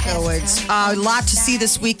vocal cords. A lot to see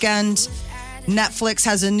this weekend. Netflix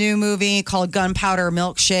has a new movie called Gunpowder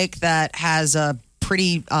Milkshake that has a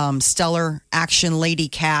pretty stellar action lady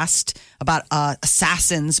cast about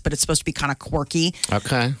assassins, but it's supposed to be kind of quirky.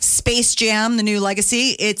 Okay. Space Jam, The New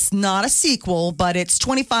Legacy. It's not a sequel, but it's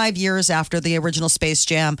 25 years after the original Space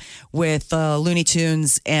Jam with Looney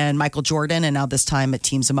Tunes and Michael Jordan. And now this time it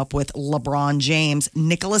teams him up with LeBron James.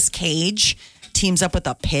 Nicolas Cage teams up with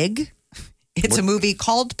a pig. It's a movie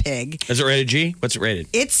called Pig. Is it rated G? What's it rated?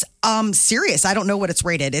 It's serious. I don't know what it's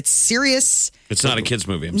rated. It's serious. It's not a kid's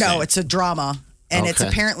movie. I'm No, saying. it's a drama. And it's Okay.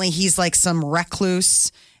 apparently he's like some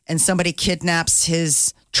recluse and somebody kidnaps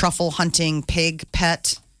his truffle hunting pig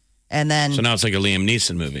pet. And then, So now it's like a Liam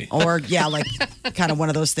Neeson movie. or yeah, like kind of one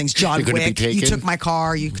of those things. John You're gonna be Wick, you taken? took my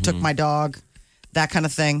car, you took my dog, that kind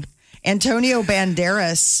of thing. Antonio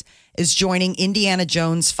Banderas is joining Indiana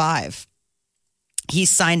Jones 5. He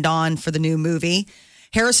signed on for the new movie.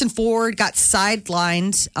 Harrison Ford got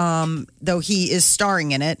sidelined, though he is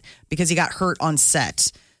starring in it because he got hurt on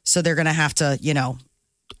set. So they're going to have to,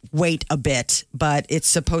 wait a bit. But it's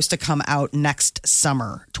supposed to come out next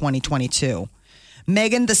summer, 2022.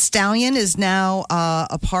 Megan Thee Stallion is now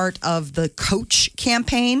a part of the Coach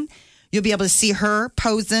campaign. You'll be able to see her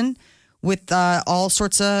posing with all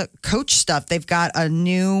sorts of Coach stuff. They've got a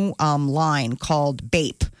new line called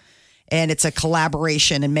BAPE. And it's a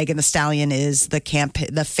collaboration, and Megan Thee Stallion is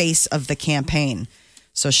the face of the campaign.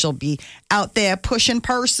 So she'll be out there pushing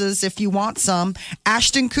purses if you want some.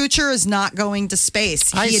 Ashton Kutcher is not going to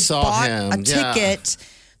space. I He had saw bought him, a ticket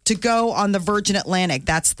to go on the Virgin Atlantic.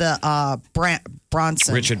 That's the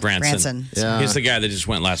Bronson. Richard Branson. Yeah. He's the guy that just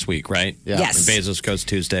went last week, right? Yeah. Yes. And Bezos goes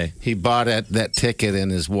Tuesday. He bought that ticket,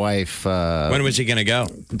 and his wife, When was he going to go?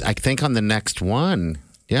 I think on the next one.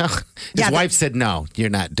 Yeah. His Yeah, wife said, no, you're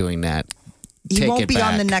not doing that. He Take won't it be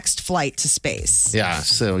on back. the next flight to space. Yeah,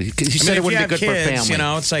 so he I said mean, it if wouldn't you be good have for kids,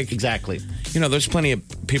 family. it's like, Exactly. there's plenty of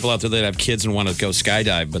people out there that have kids and want to go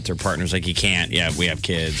skydive, but their partner's like, you can't. Yeah, we have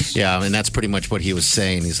kids. Yeah, and that's pretty much what he was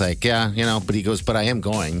saying. He's like, yeah, but he goes, but I am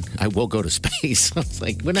going. I will go to space. I was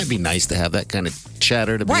like, wouldn't that be nice to have that kind of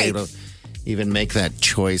chatter to be Right. able to even make that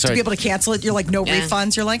choice? To be able to cancel it, you're like, no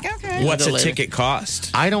refunds. You're like, okay. What's a later. ticket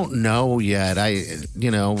cost? I don't know yet.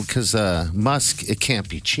 Because Musk, it can't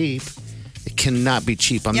be cheap. It cannot be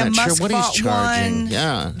cheap. I'm not Musk sure what he's bought charging. one,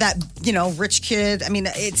 Yeah. That, rich kid. I mean,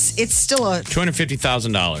 it's still a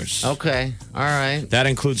 $250,000. Okay. All right. That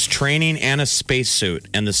includes training and a spacesuit,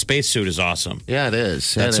 and the spacesuit is awesome. Yeah, it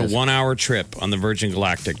is. That's It a is. 1 hour trip on the Virgin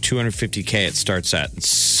Galactic. $250K it starts at.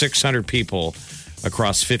 600 people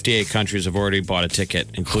across 58 countries have already bought a ticket,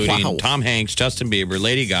 including Wow. Tom Hanks, Justin Bieber,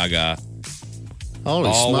 Lady Gaga, Holy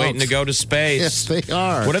all smokes. waiting to go to space. Yes, they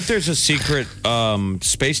are. What if there's a secret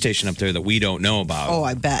space station up there that we don't know about? Oh,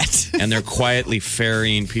 I bet. And they're quietly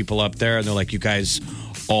ferrying people up there, and they're like, you guys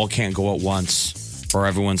all can't go at once, or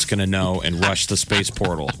everyone's going to know and rush the space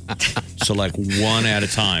portal. So, like, one at a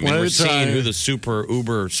time. One And at we're a seeing time. who the super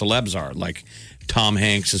uber celebs are. Like, Tom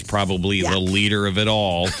Hanks is probably the leader of it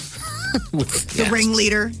all. The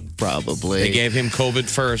ringleader. Probably. They gave him COVID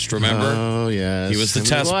first, remember? Oh, yes. He was the And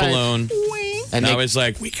test his wife. balloon. Wink. And now they- he's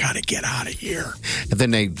like, we got to get out of here. And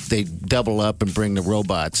then they double up and bring the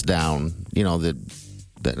robots down. You know, that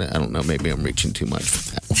I don't know, maybe I'm reaching too much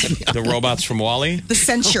for that one. The robots from Wall-E? The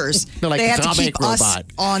censures. They're like they the have to atomic keep us robot.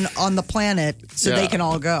 on the planet so they can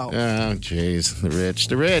all go. Oh, jeez. The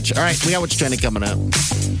rich. All right, we got what's trending coming up.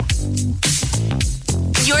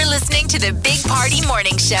 You're listening to the Big Party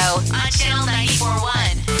Morning Show on Channel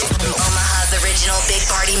 94.1. Omaha's original Big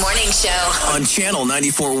Party Morning Show On Channel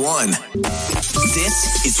 94.1.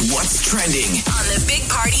 This is what's trending. on the Big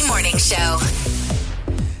Party Morning Show.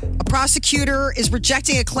 A prosecutor is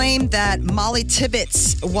rejecting a claim that Molly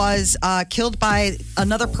Tibbetts was killed by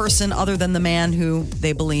another person other than the man who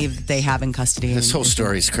they believe they have in custody. This whole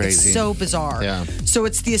story's crazy. It's so bizarre. Yeah. So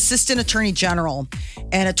it's the assistant attorney general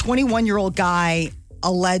and a 21-year-old guy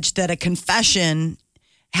alleged that a confession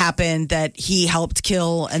happened that he helped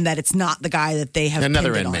kill and that it's not the guy that they have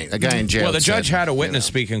Another pinned it on. inmate, a guy in jail. Well, the judge said, had a witness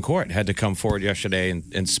speak in court, had to come forward yesterday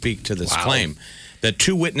and speak to this claim. That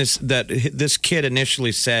this kid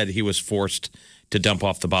initially said he was forced to dump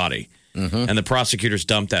off the body. And the prosecutors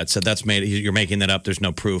dumped that, said you're making that up, there's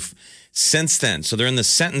no proof. Since then, so they're in the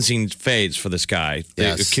sentencing phase for this guy,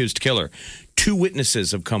 the accused killer. 2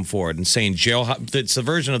 witnesses have come forward and saying it's a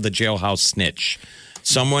version of the jailhouse snitch.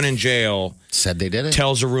 Someone in jail said they did it.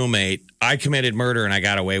 Tells a roommate, I committed murder and I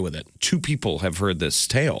got away with it. 2 people have heard this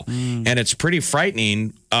tale. And it's pretty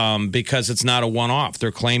frightening because it's not a one-off.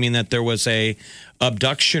 They're claiming that there was a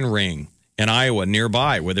abduction ring in Iowa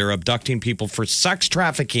nearby where they're abducting people for sex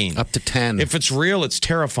trafficking. Up to 10. If it's real, it's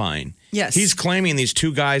terrifying. Yes. He's claiming these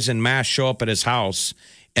 2 guys en masse show up at his house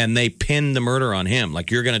and they pin the murder on him. Like,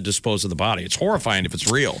 you're going to dispose of the body. It's horrifying if it's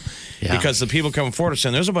real. Yeah. Because the people coming forward are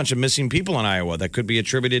saying there's a bunch of missing people in Iowa that could be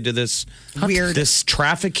attributed to this this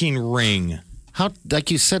trafficking ring. How, like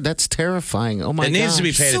you said, that's terrifying. Oh my god! It needs to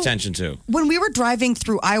be paid So- attention to. When we were driving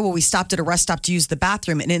through Iowa, we stopped at a rest stop to use the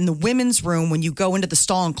bathroom. And in the women's room, when you go into the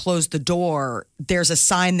stall and close the door, there's a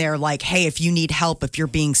sign there like, hey, if you need help, if you're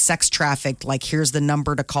being sex trafficked, like, here's the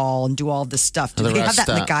number to call and do all this stuff. Do The they have rest that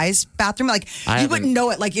in the stop. guys' bathroom? Like, I you wouldn't haven't-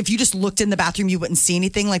 know it. Like, if you just looked in the bathroom, you wouldn't see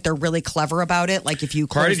anything. Like, they're really clever about it. Like, if you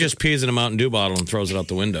Cardi close just pees in a Mountain Dew bottle and throws it out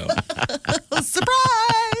the window.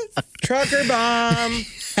 surprise! Trucker bomb.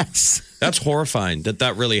 Yes. That's horrifying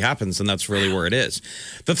that really happens, and that's really where it is.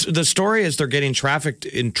 The story is they're getting trafficked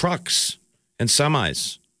in trucks and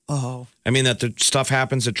semis. Oh. I mean, that the stuff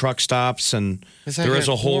happens at truck stops, and there is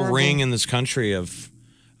a whole ring in this country of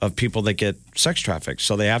people that get sex trafficked.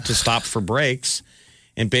 So they have to stop for breaks,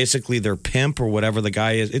 and basically their pimp or whatever the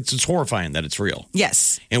guy is, it's horrifying that it's real.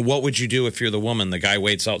 Yes. And what would you do if you're the woman? The guy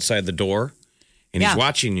waits outside the door, and he's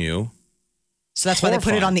watching you. So that's why they put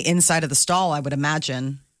it Horrifying. on the inside of the stall, I would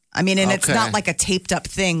imagine. I mean, and it's Okay. not like a taped up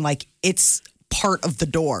thing. Like, it's part of the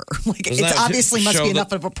door. Like, Doesn't it's that obviously must show be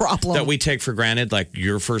enough of a problem. That we take for granted, like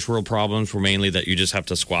your first world problems were mainly that you just have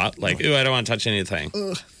to squat. Like, ooh, I don't want to touch anything.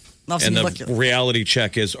 Loves And you the look- reality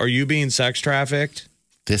check is, are you being sex trafficked?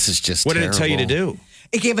 This is just. What did it tell you to terrible. do?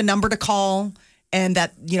 It gave a number to call, and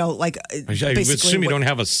that, you know, like, I basically assume you what- don't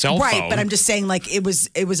have a cell right, phone. but I'm just saying, like, it was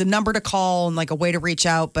a number to call and like a way to reach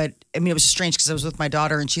out. But I mean, it was strange because I was with my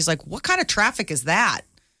daughter, and she's like, "What kind of traffic is that?"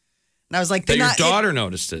 And I was like, that "They're your not- daughter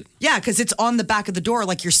noticed it. Yeah, because it's on the back of the door.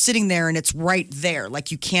 Like, you're sitting there and it's right there.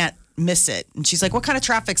 Like, you can't miss it." And she's like, "What kind of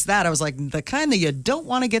traffic's that?" I was like, "The kind that you don't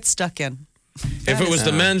want to get stuck in." If it was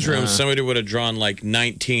the men's room, somebody would have drawn like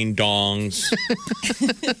 19 dongs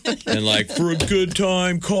and like, for a good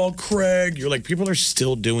time, call Craig. You're like, people are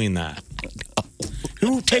still doing that.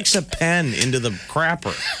 Who takes a pen into the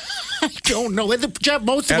crapper? I don't know. Most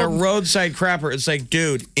of At a them. roadside crapper, it's like,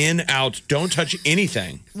 dude, in, out, don't touch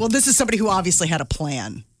anything. Well, this is somebody who obviously had a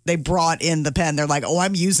plan. They brought in the pen. They're like, "Oh,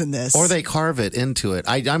 I'm using this." Or they carve it into it.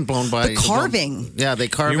 I'm blown by The carving. Yeah, they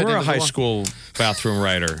carve You it. were a into the high wall. school bathroom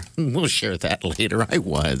writer. We'll share that later. I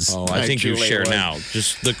was. Oh, I think you truly share was. now.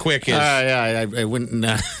 Just the quick is. Yeah, I went in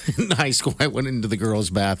high school. I went into the girls'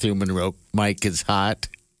 bathroom and wrote, "Mike is hot."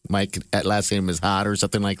 Mike, last name is hot, or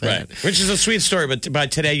something like that. Right. Which is a sweet story, but by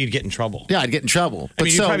today you'd get in trouble. Yeah, I'd get in trouble. I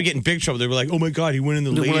mean, you'd probably get in big trouble. They'd be like, oh my God, he went in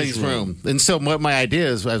the ladies' room. And so what my idea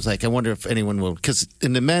is, I was like, I wonder if anyone will, because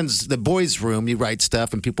in the boys' room, you write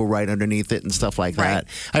stuff and people write underneath it and stuff like that.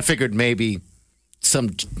 I figured maybe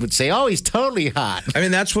some would say, oh, he's totally hot. I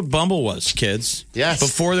mean, that's what Bumble was, kids. Yes.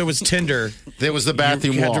 Before there was Tinder, There was the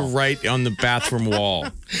bathroom you wall. had to write on the bathroom wall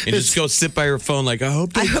and just go sit by your phone like, I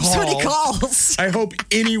hope they I hope call. somebody calls. I hope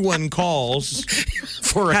anyone calls.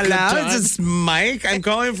 for a good Hello, time. is this Mike? I'm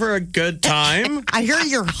calling for a good time. I hear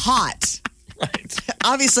you're hot. Right.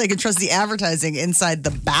 Obviously, I can trust the advertising inside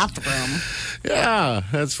the bathroom. Yeah,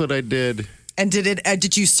 that's what I did. And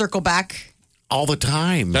did you circle back all the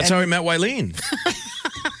time. That's how we met Wileen.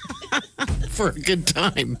 For a good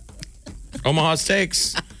time. Omaha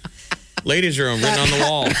Steaks. Ladies' room written on the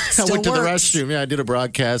wall. I went to the restroom. Yeah, I did a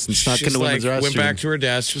broadcast and snuck into the women's restroom. Went back to her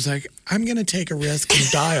desk. She was like, I'm going to take a risk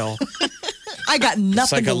and dial. I got nothing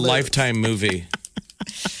It's like to a lose. Lifetime movie.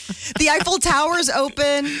 The Eiffel Tower's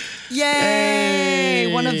open. Yay!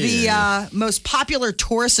 Hey. One of the most popular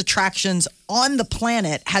tourist attractions on the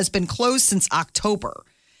planet has been closed since October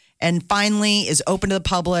and finally is open to the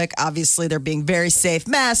public. Obviously, they're being very safe.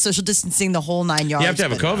 Mask, social distancing, the whole 9 yards. You have to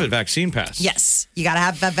have a but, COVID vaccine pass. Yes, you got to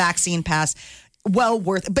have that vaccine pass. Well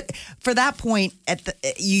worth it. But for that point,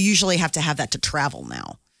 you usually have to have that to travel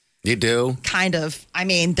now. You do? Kind of. I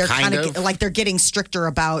mean, they're kind of like they're getting stricter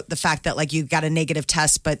about the fact that like you got a negative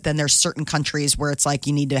test, but then there's certain countries where it's like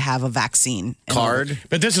you need to have a vaccine card.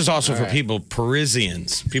 But this is also for people,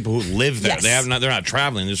 Parisians, people who live there. Yes. They're not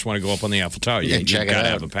traveling. They just want to go up on the Eiffel Tower. You check it got to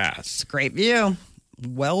out. have a pass. It's a great view.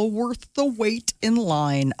 Well worth the wait in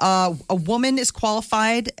line. A woman is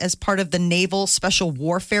qualified as part of the Naval Special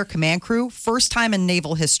Warfare Command Crew. First time in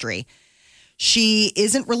naval history. She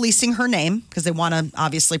isn't releasing her name because they want to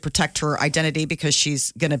obviously protect her identity because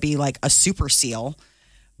she's going to be like a super SEAL.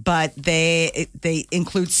 But they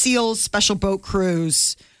include SEALs, special boat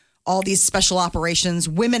crews, all these special operations.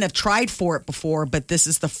 Women have tried for it before, but this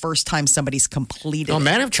is the first time somebody's completed Oh, it.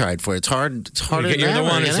 men have tried for it. It's hard. It's harder than You're the ever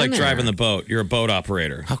one to who's get like in driving the there. boat. You're a boat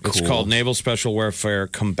operator. How It's cool. called Naval Special Warfare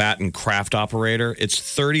Combatant Craft Operator. It's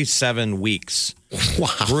 37 weeks. Wow.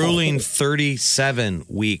 Grueling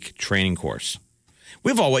 37-week training course.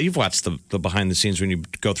 You've watched the behind the scenes when you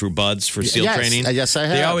go through BUDS for SEAL Yes. training. Yes, I have.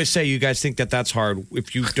 They always say you guys think that that's hard.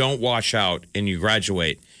 If you don't wash out and you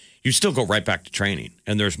graduate, you still go right back to training,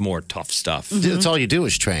 and there's more tough stuff. That's all you do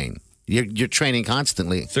is train. You're training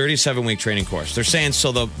constantly. 37-week training course. They're saying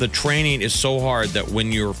so the training is so hard that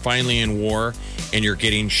when you're finally in war and you're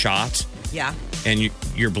getting shot Yeah. and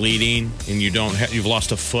you're bleeding and you've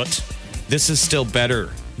lost a foot, this is still better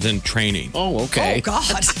than training. Oh, okay. Oh,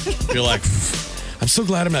 God. You're like, I'm so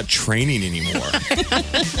glad I'm not training anymore.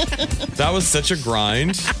 That was such a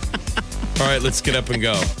grind. All right, let's get up and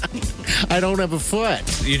go. I don't have a foot.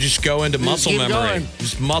 You just go into muscle keep memory. going.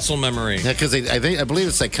 Just muscle memory. Yeah, because I believe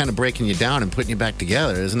it's like kind of breaking you down and putting you back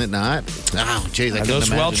together, isn't it not? Oh, geez, I couldn't Those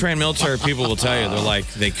imagine. well-trained military people will tell you, they're like,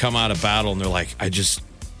 they come out of battle and they're like, I just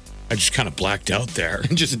kind of blacked out there.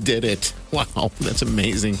 Just did it. Wow, that's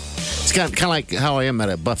amazing. It's kind of like how I am at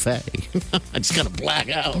a buffet. I just kind of black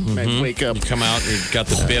out. I wake up. You come out, you've got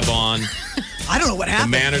the bib on. I don't know what The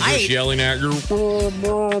happened. manager's yelling at you.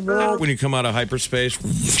 When you come out of hyperspace,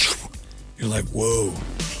 you're like, whoa.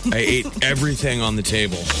 I ate everything on the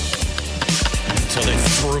table. So they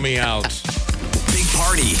threw me out. Big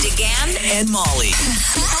Party, DeGan and Molly.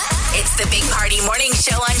 It's the Big Party Morning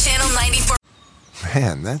Show on Channel 94.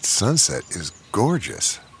 Man, that sunset is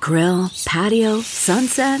gorgeous. Grill, patio,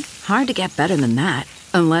 sunset. Hard to get better than that.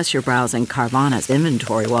 Unless you're browsing Carvana's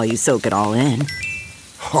inventory while you soak it all in.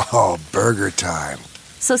 Oh, burger time.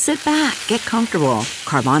 So sit back, get comfortable.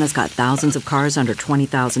 Carvana's got thousands of cars under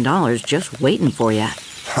 $20,000 just waiting for you.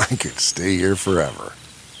 I could stay here forever.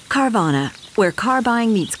 Carvana, where car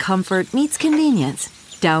buying meets comfort, meets convenience.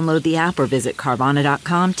 Download the app or visit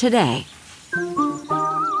Carvana.com today.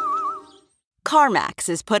 CarMax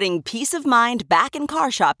is putting peace of mind back in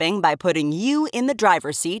car shopping by putting you in the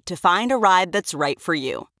driver's seat to find a ride that's right for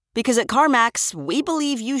you. Because at CarMax, we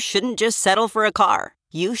believe you shouldn't just settle for a car.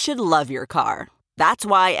 You should love your car. That's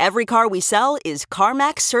why every car we sell is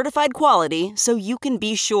CarMax certified quality, so you can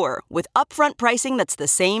be sure with upfront pricing that's the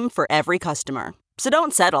same for every customer. So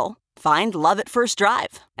don't settle. Find love at first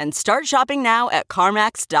drive and start shopping now at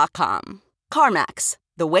CarMax.com. CarMax,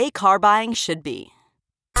 the way car buying should be.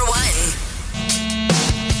 Number 1.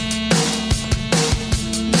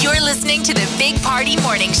 You're listening to the Big Party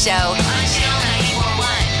Morning Show on Channel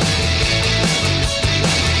 94.1.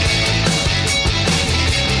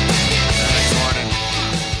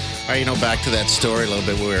 All right, back to that story a little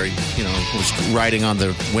bit where, was writing on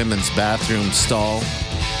the women's bathroom stall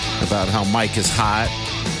about how Mike is hot.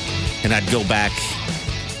 And I'd go back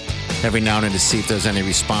every now and then to see if there's any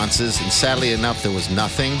responses. And sadly enough, there was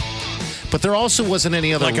nothing. But there also wasn't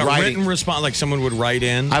any other Like a writing. written response, like someone would write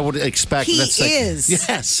in. I would expect He that's like, is.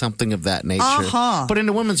 yes, something of that nature. Uh-huh. But in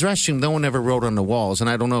the women's restroom, no one ever wrote on the walls, and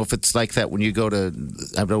I don't know if it's like that when you go to.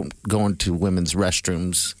 I don't go into women's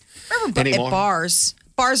restrooms anymore. At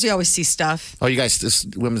bars, you always see stuff. Oh, you guys,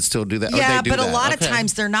 women still do that? Yeah, they do but a that. lot Okay. of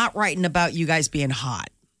times they're not writing about you guys being hot.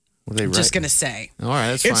 Well, they Just write- gonna say, All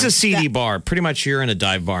right, that's It's fine. a CD bar. Pretty much you're in a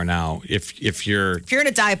dive bar now. If you're if you're in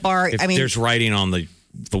a dive bar, if I mean, there's writing on the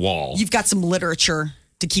wall. you've got some literature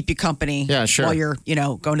to keep you company. Yeah, sure. While you're,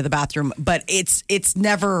 going to the bathroom. But it's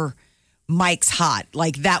never Mike's hot.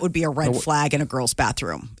 Like that would be a red flag in a girl's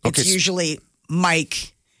bathroom. It's usually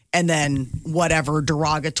Mike and then whatever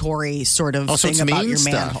derogatory sort of thing about your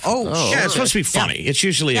man. Stuff. Yeah, it's supposed to be funny. Yeah. It's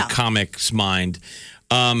usually a comic's mind.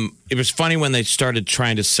 It was funny when they started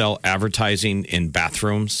trying to sell advertising in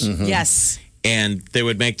bathrooms. Mm-hmm. Yes. And they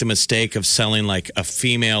would make the mistake of selling like a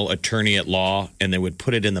female attorney at law, and they would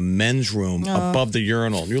put it in the men's room above the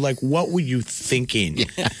urinal. And you're like, what were you thinking?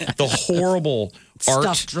 The horrible art.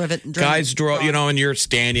 Stuff-driven. Guys draw, and you're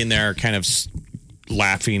standing there kind of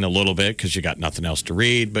laughing a little bit because you got nothing else to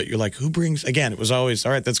read. But you're like, it was always,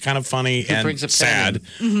 all right, that's kind of funny and sad.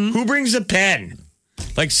 Mm-hmm. Who brings a pen?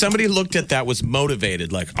 Like somebody looked at that, was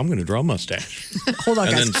motivated, like, I'm going to draw a mustache. Hold on,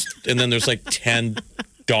 and guys. then there's like 10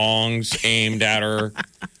 dongs aimed at her.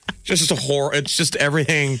 Just a horror. It's just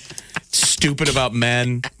everything stupid about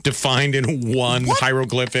men defined in one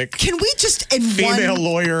hieroglyphic. Can we just female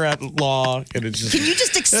lawyer at law? And it's just, can you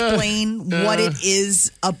just explain what it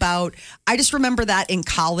is about? I just remember that in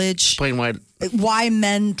college. Explain why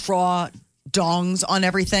men draw dongs on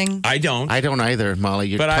everything. I don't either,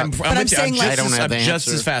 Molly. But I'm saying, like, I'm just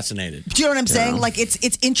as fascinated. Do you know what I'm saying? Like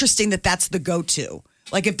it's interesting that's the go-to.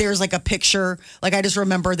 Like if there's like a picture, like I just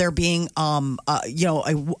remember there being, a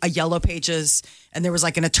Yellow Pages, and there was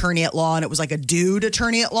like an attorney at law, and it was like a dude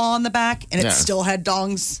attorney at law on the back, and it still had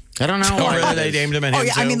dongs. I don't know. Or they named him at him. Oh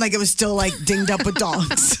yeah, too? I mean like it was still like dinged up with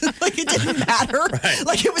dongs. Like it didn't matter. Right.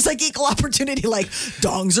 Like it was like equal opportunity. Like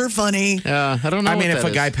dongs are funny. I don't know. I mean, if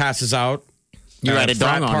a guy passes out, you at had a a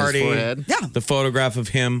dong frat on party, his forehead. Yeah. the photograph of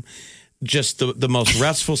him, just the most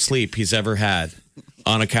restful sleep he's ever had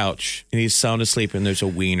on a couch, and he's sound asleep, and there's a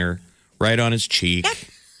wiener right on his cheek.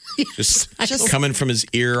 Just coming from his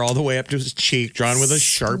ear all the way up to his cheek, drawn with a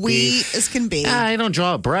Sharpie. Sweet as can be. I don't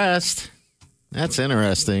draw a breast. That's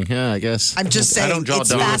interesting. Yeah, I guess. I'm just saying, I don't draw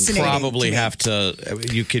it's dongs. fascinating. Probably to me. have to.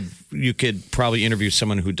 You could probably interview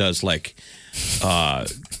someone who does like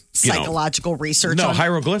Psychological research. No, on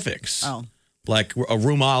hieroglyphics. Oh. Like a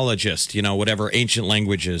rumologist, whatever ancient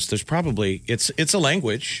languages. There's probably it's a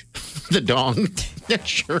language. The dong. Yeah,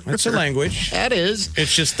 sure. It's a language. That is.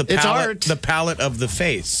 It's just the It's palette, art. the palette of the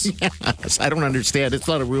face. Yes, I don't understand. It's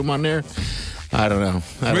a lot of room on there. I don't know.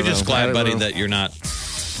 We're just glad, buddy, that you're not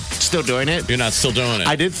still doing it. You're not still doing it.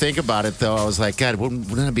 I did think about it though. I was like, God,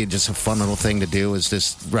 wouldn't it be just a fun little thing to do? Is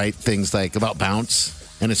just write things like about Bounce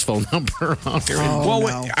and his phone number on here.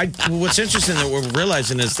 What's interesting that we're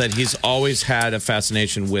realizing is that he's always had a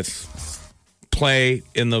fascination with play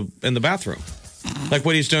in the bathroom. Like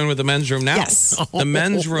what he's doing with the men's room now. Yes. The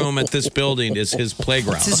men's room at this building is his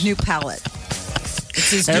playground. It's his new palette.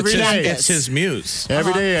 It's his Every new day. canvas. It's his muse.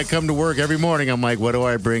 Every day I come to work, every morning I'm like, what do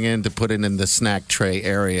I bring in to put in the snack tray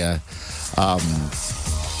area?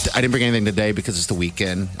 I didn't bring anything today because it's the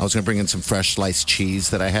weekend. I was going to bring in some fresh sliced cheese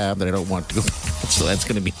that I have that I don't want to go bad. So that's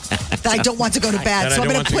going to be That I don't want to go to bad. That So I I'm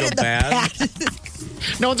don't going to want to put go it in the bad.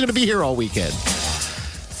 bad. No one's going to be here all weekend.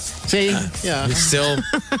 See? Yeah. He's still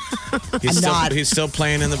he's still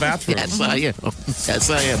playing in the bathroom. Yes, I am. Yes,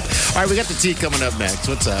 I am. All right, we got the tea coming up next.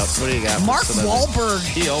 What's up? What do you got? Mark What's the other- Wahlberg.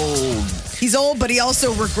 He old. He's old, but he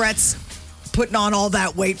also regrets putting on all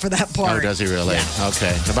that weight for that part. Oh, does he really? Yeah.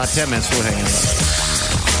 Okay. About 10 minutes, we'll hang out.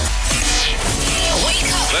 Wake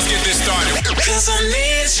up Let's get this started.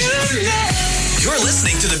 You're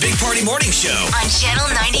listening to the Big Party Morning Show. on Channel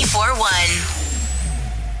 94.1.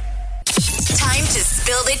 Time to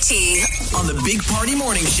spill the tea. On the Big Party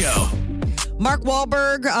Morning Show. Mark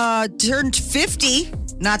Wahlberg turned 50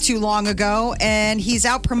 not too long ago, and he's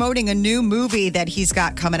out promoting a new movie that he's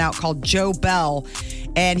got coming out called Joe Bell.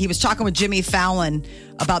 And he was talking with Jimmy Fallon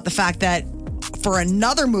about the fact that for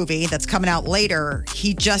another movie that's coming out later,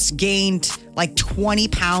 he just gained like 20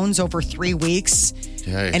 pounds over 3 weeks.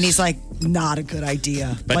 Yikes. And he's like, not a good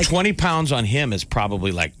idea. But like, 20 pounds on him is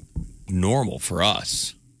probably like normal for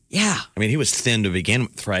us. yeah. I mean, he was thin to begin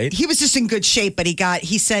with, right? He was just in good shape, but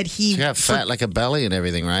he said he You got fat like a belly and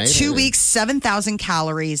everything, right? 2 weeks, 7,000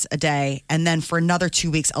 calories a day. And then for another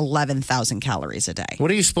 2 weeks, 11,000 calories a day.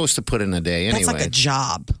 What are you supposed to put in a day anyway? That's like a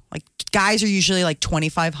job. Like guys are usually like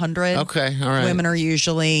 2,500. Okay, all right. Women are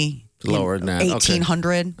usually Lower than that. Okay.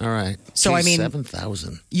 1,800. All right. So, I mean-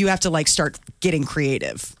 7,000. You have to like start getting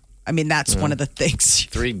creative. I mean, that's one of the things.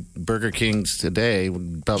 3 Burger Kings a day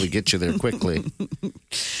would probably get you there quickly.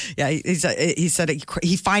 Yeah, he said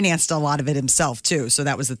he financed a lot of it himself too. So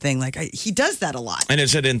that was the thing. Like he does that a lot. And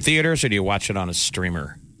is it in theaters or do you watch it on a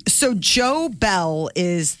streamer? So Joe Bell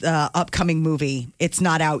is the upcoming movie. It's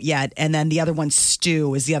not out yet. And then the other one,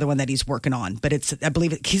 Stu, is the other one that he's working on. But it's, I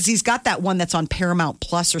believe, because he's got that one that's on Paramount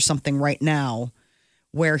Plus or something right now,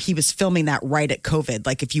 where he was filming that right at COVID.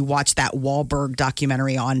 Like if you watch that Wahlberg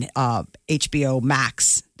documentary on HBO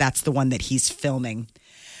Max, that's the one that he's filming.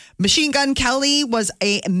 Machine Gun Kelly was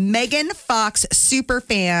a Megan Fox super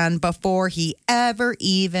fan before he ever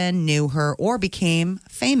even knew her or became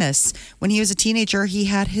famous. When he was a teenager, he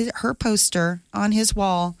had her poster on his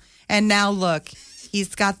wall. And now look,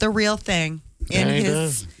 he's got the real thing in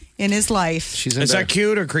his life. Is that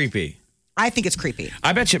cute or creepy? I think it's creepy.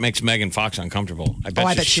 I bet you it makes Megan Fox uncomfortable. I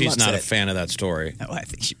bet she's not a fan of that story. Oh, I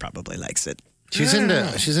think she probably likes it. She's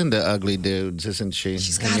into ugly dudes, isn't she?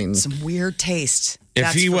 She's got some weird taste.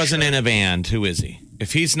 If he wasn't in a band, who is he?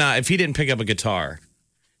 If he didn't pick up a guitar,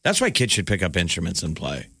 that's why kids should pick up instruments and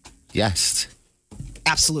play. Yes.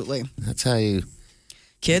 Absolutely. That's how you...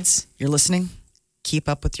 Kids, you're listening? Keep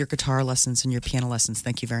up with your guitar lessons and your piano lessons.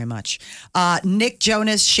 Thank you very much. Nick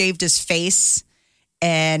Jonas shaved his face,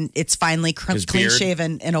 and it's finally clean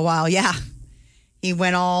shaven in a while. Yeah. He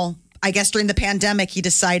went all... I guess during the pandemic, he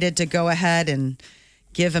decided to go ahead and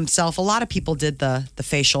give himself. A lot of people did the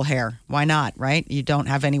facial hair. Why not, right? You don't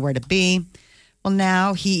have anywhere to be. Well,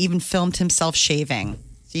 now he even filmed himself shaving.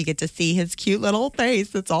 So you get to see his cute little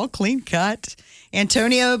face. It's all clean cut.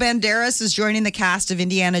 Antonio Banderas is joining the cast of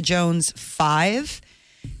Indiana Jones 5.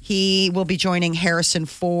 He will be joining Harrison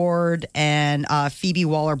Ford and Phoebe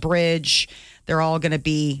Waller-Bridge. They're all going to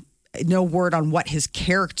be... No word on what his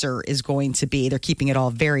character is going to be. They're keeping it all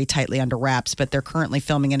very tightly under wraps, but they're currently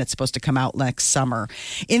filming and it's supposed to come out next summer.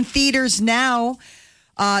 In theaters now,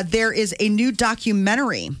 there is a new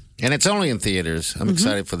documentary. And it's only in theaters. I'm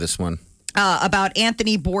excited for this one. About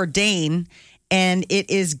Anthony Bourdain, and it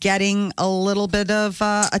is getting a little bit of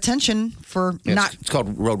attention for It's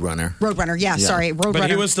called Roadrunner. Roadrunner, yeah. Sorry, Roadrunner. But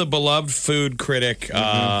he was the beloved food critic.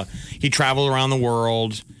 He traveled around the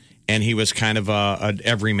world. And he was kind of an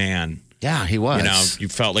everyman. Yeah, he was. You know, you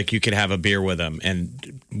felt like you could have a beer with him.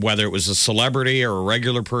 And whether it was a celebrity or a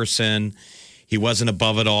regular person, he wasn't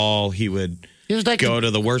above it all. He would go to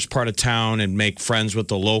the worst part of town and make friends with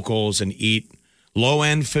the locals and eat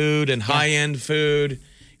low-end food and high-end food.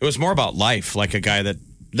 It was more about life, like a guy that...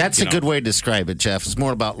 That's a good way to describe it, Jeff. It's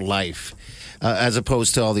more about life. As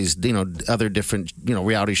opposed to all these, other different,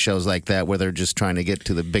 reality shows like that where they're just trying to get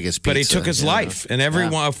to the biggest pizza. But he took his life. And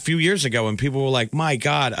a few years ago when people were like, my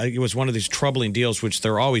God, it was one of these troubling deals, which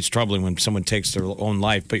they're always troubling when someone takes their own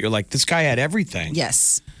life. But you're like, this guy had everything.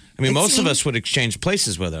 Yes. I mean, most of us would exchange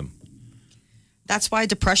places with him. That's why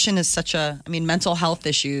depression is such mental health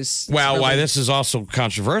issues. Well, why this is also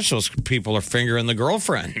controversial is people are fingering the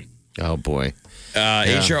girlfriend. Oh, boy.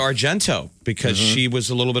 Asia Argento, because she was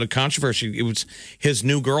a little bit of controversy. It was his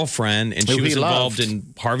new girlfriend, and she was involved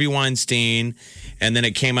in Harvey Weinstein. And then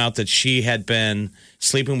it came out that she had been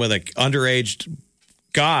sleeping with an underage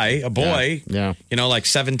guy, a boy, like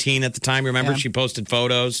 17 at the time. Remember, she posted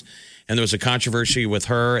photos, and there was a controversy with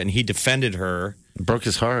her, and he defended her. Broke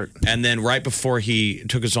his heart. And then right before he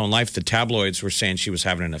took his own life, the tabloids were saying she was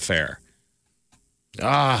having an affair.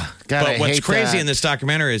 God, but what's crazy in this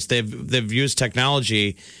documentary is they've used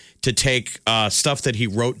technology to take stuff that he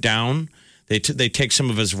wrote down. They take some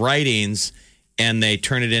of his writings and they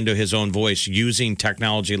turn it into his own voice using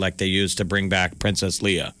technology like they used to bring back Princess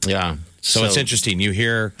Leia. Yeah. So it's interesting. You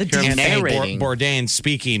hear Bourdain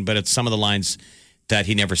speaking, but it's some of the lines that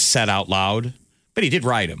he never said out loud, but he did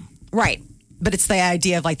write them. Right. But it's the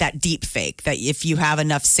idea of like that deep fake, that if you have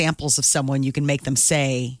enough samples of someone, you can make them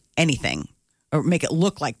say anything. Or make it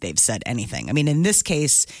look like they've said anything. I mean, in this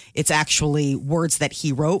case, it's actually words that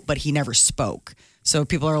he wrote, but he never spoke. So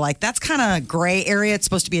people are like, that's kind of gray area. It's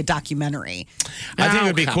supposed to be a documentary. I think it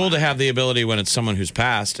would be cool to have the ability when it's someone who's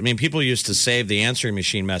passed. I mean, people used to save the answering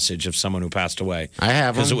machine message of someone who passed away. I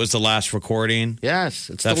have because it was the last recording. Yes,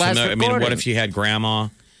 it's the last recording. I mean, what if you had grandma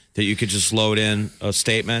that you could just load in a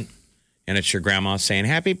statement and it's your grandma saying,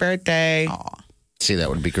 happy birthday. Aw. See, that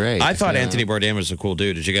would be great. I thought Anthony Bourdain was a cool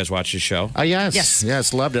dude. Did you guys watch his show? Yes.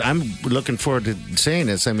 Yes, loved it. I'm looking forward to seeing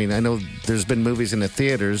this. I mean, I know there's been movies in the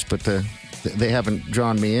theaters, but they haven't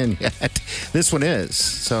drawn me in yet. This one is.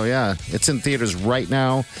 So, yeah, it's in theaters right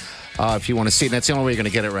now if you want to see it. And that's the only way you're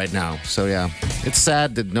going to get it right now. So, yeah, it's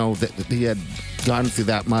sad to know that he had gone through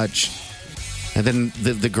that much. And then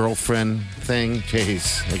the girlfriend thing,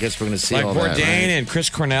 jeez, I guess we're going to see all that. Like Bourdain and Chris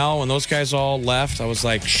Cornell, when those guys all left, I was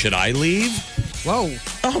like, should I leave? Whoa.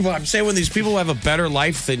 Oh, but I'm saying when these people who have a better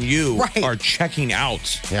life than you are checking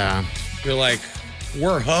out. Yeah. You're like,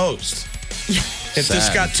 we're host. If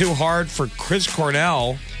this got too hard for Chris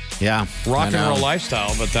Cornell, rock and roll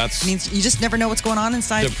lifestyle, but that's... It means you just never know what's going on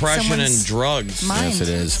inside depression and drugs. Mind. Yes, it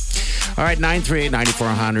is. All right,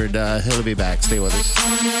 938-9400. He'll be back. Stay with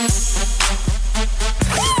us.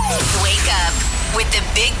 Wake up with the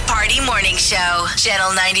Big Party Morning Show,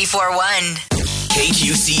 Channel 94.1.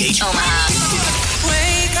 KQCH. Omaha.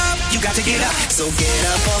 Wake up. You got to get up. So get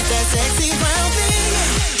up off that sexy brown thing.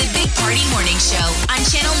 The Big Party Morning Show on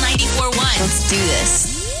Channel 94.1. Let's do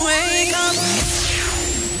this. Wake up.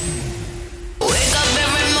 Wake up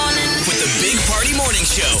every morning. With the Big Party Morning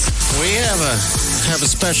Show. We have a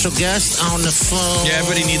special guest on the phone. Yeah,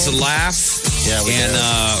 everybody needs a laugh. Yeah, we and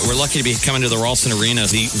do. We're lucky to be coming to the Ralston Arena.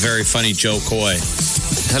 The very funny Joe Coy.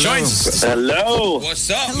 Hello. Joins us. Hello. What's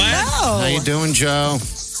up, man? How you doing, Joe?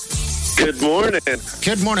 Good morning.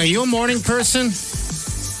 Good morning. Are you a morning person?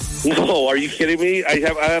 No, are you kidding me? I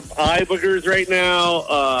have eye boogers right now.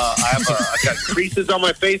 I got creases on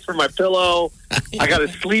my face from my pillow. I got a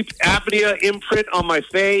sleep apnea imprint on my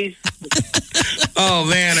face. Oh,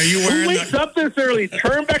 man, are you Who wearing wakes up this early?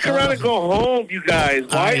 Turn back around and go home, you guys.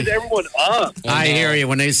 Why is everyone up? I hear you.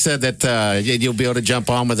 When they said that you'll be able to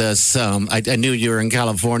jump on with us, I knew you were in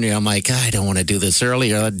California. I'm like, I don't want to do this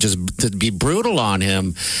earlier. I'd just to be brutal on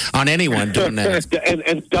him, on anyone doing that.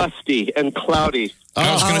 and dusty and cloudy.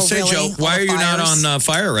 I was going to say, really? Joe, why are you not Fires? on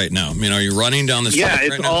fire right now? I mean, are you running down this Yeah, street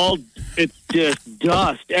it's right now? all, it's just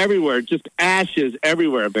dust everywhere. Just ashes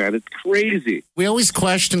everywhere, man. It's crazy. We always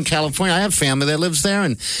question California. I have family that lives there,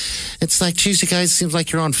 and it's like, geez, you guys seems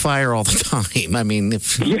like you're on fire all the time. I mean,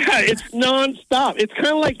 if Yeah, it's nonstop. It's kind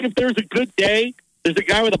of like if there's a good day, there's a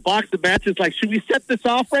guy with a box of matches like, should we set this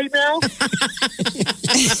off right now?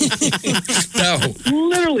 No.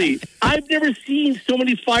 Literally, I've never seen so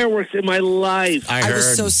many fireworks in my life. I I heard.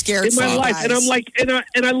 was so scared. In my for you life, guys. and I'm like, and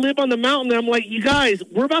I live on the mountain, and I'm like, you guys,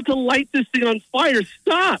 we're about to light this thing on fire.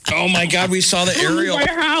 Stop! Oh, my God, we saw the Come aerial. to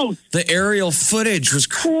my house. The aerial footage was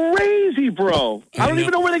Crazy, bro. I don't know.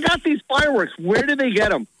 even know where they got these fireworks. Where did they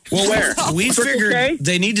get them? Well, Where? we Circle figured K?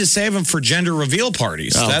 they need to save them for gender reveal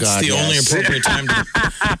parties. Oh, That's God, the only yes. appropriate time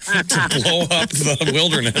to blow up the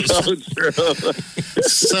wilderness. Oh, true.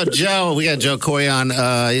 So, Joe, we got Joe Coy on.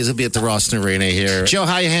 He's going to be at the Ralston Arena here. Joe,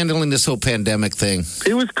 how are you handling this whole pandemic thing?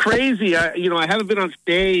 It was crazy. I haven't been on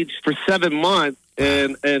stage for 7 months,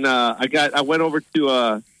 and I went over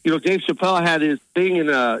to Dave Chappelle had his thing in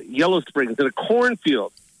Yellow Springs in a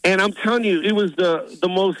cornfield, and I'm telling you, it was the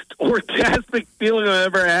most orgasmic feeling I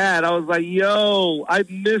ever had. I was like, yo, I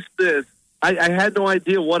missed this. I had no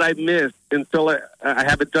idea what I missed until I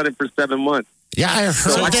haven't done it for 7 months. Yeah, I heard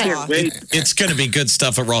So I that. can't wait. It's going to be good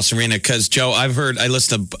stuff at Ralston Arena because, Joe, I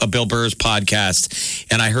listened to Bill Burr's podcast,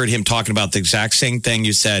 and I heard him talking about the exact same thing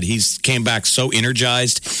you said. He's came back so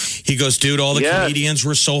energized. He goes, dude, all the Yes. comedians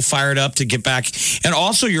were so fired up to get back. And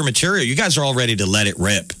also your material. You guys are all ready to let it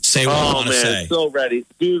rip. Say what you Oh, want to man, say. so ready.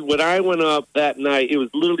 Dude, when I went up that night, it was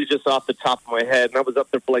literally just off the top of my head, and I was up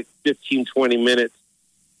there for like 15, 20 minutes.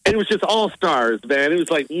 And it was just all stars, man. It was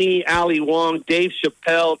like me, Ali Wong, Dave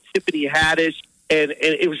Chappelle, Tiffany Haddish. And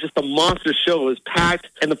it was just a monster show. It was packed.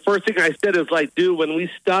 And the first thing I said is like, dude, when we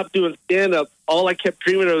stopped doing stand-up, all I kept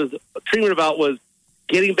dreaming about was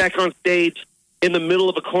getting back on stage in the middle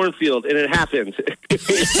of a cornfield. And it happened. If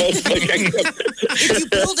you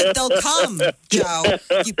build it, they'll come, Joe.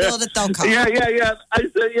 If you build it, they'll come. Yeah. I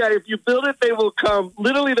said, yeah, if you build it, they will come.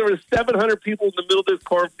 Literally, there were 700 people in the middle of this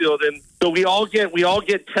cornfield. And so we all get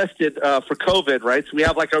tested for COVID, right? So we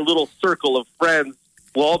have like our little circle of friends.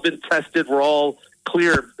 We've all been tested. We're all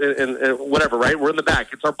clear and whatever, right? We're in the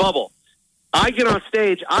back. It's our bubble. I get on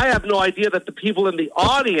stage. I have no idea that the people in the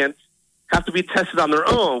audience have to be tested on their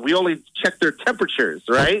own. We only check their temperatures,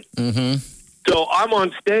 right? Mm-hmm. So I'm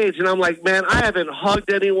on stage, and I'm like, man, I haven't hugged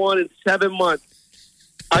anyone in 7 months.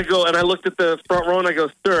 I go, and I looked at the front row, and I go,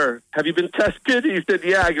 sir, have you been tested? He said,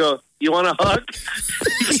 yeah. I go, you want a hug?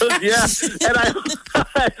 He goes, yeah. And I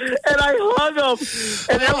hug him,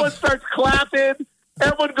 and everyone starts clapping.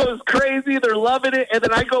 Everyone goes crazy. They're loving it. And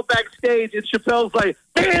then I go backstage, and Chappelle's like,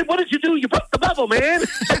 man, what did you do? You broke the bubble, man.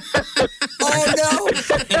 Oh, no.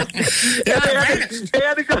 They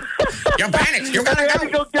had to go. You're panicked. You're And I had to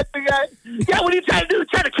go get the guy. Yeah, what are you trying to do?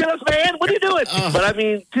 Trying to kill us, man? What are you doing? But I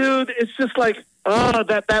mean, dude, it's just like,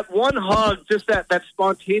 that one hug, just that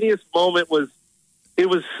spontaneous moment was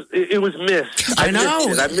missed. I know. Missed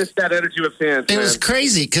it. I missed that energy with fans. It man. was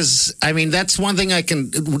crazy because, I mean, that's one thing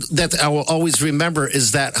that I will always remember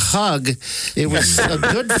is that hug. It was a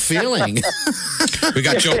good feeling. We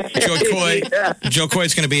got Joe Coy. Yeah. Joe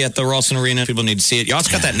Coy's going to be at the Ralston Arena. People need to see it. You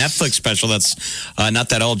also got that Netflix special that's not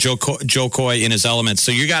that old. Joe Coy in his elements.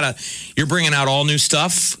 So you're bringing out all new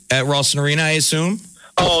stuff at Ralston Arena, I assume?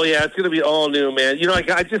 Oh, yeah, it's going to be all new, man. You know,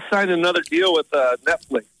 I just signed another deal with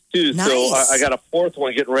Netflix, too. Nice. So I got a fourth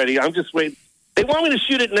one getting ready. I'm just waiting. They want me to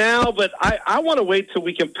shoot it now, but I want to wait till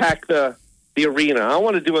we can pack the the arena. I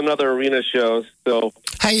want to do another arena show. So,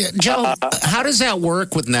 Hey, Joe, how does that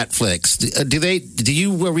work with Netflix? Do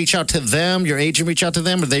you reach out to them? Your agent reach out to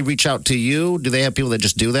them, or they reach out to you? Do they have people that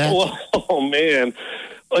just do that? oh man,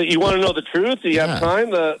 you want to know the truth? Do you have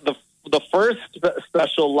time? The first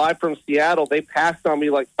special, Live from Seattle, they passed on me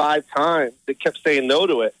like 5 times. They kept saying no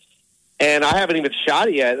to it. And I haven't even shot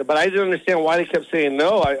it yet, but I didn't understand why they kept saying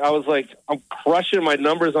no. I was like, I'm crushing my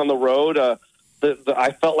numbers on the road.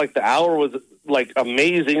 I felt like the hour was like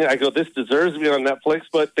amazing. I go, this deserves to be on Netflix,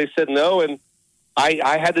 but they said no, and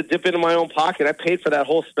I had to dip into my own pocket. I paid for that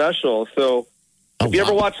whole special. So if you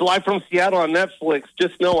ever watch Live from Seattle on Netflix,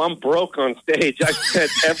 just know I'm broke on stage. I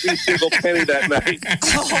spent every single penny that night.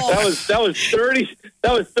 That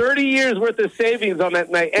was 30 years worth of savings on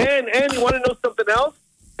that night. And you want to know something else?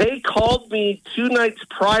 They called me 2 nights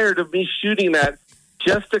prior to me shooting that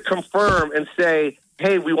just to confirm and say,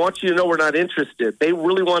 hey, we want you to know we're not interested. They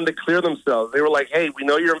really wanted to clear themselves. They were like, hey, we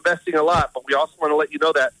know you're investing a lot, but we also want to let you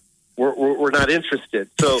know that we're not interested.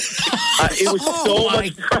 So it was so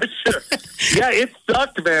much pressure. Yeah, it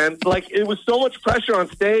sucked, man. Like, it was so much pressure on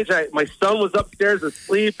stage. My son was upstairs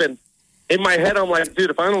asleep, and in my head, I'm like, dude,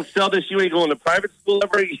 if I don't sell this, you ain't going to private school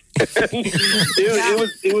ever again.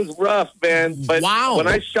 It was rough, man. But when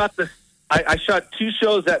I shot I shot 2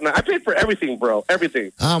 shows that night. I paid for everything, bro.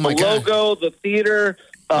 Everything. Oh, my God. The logo, the theater,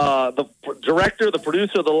 the director, the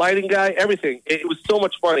producer, the lighting guy, everything. It was so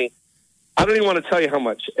much money. I don't even want to tell you how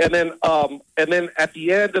much. And then at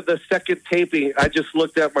the end of the second taping, I just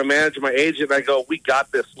looked at my manager, my agent, and I go, we got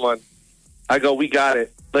this one. I go, we got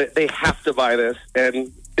it. But they have to buy this.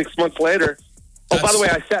 And 6 months later, by the way,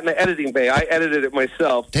 I sat in the editing bay. I edited it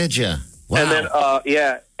myself. Did you? Wow. And then,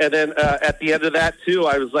 And then at the end of that, too,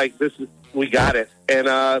 I was like, we got it. And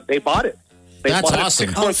they bought it. That's bought awesome.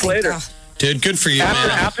 It 6 months later. Dude, good for you, man.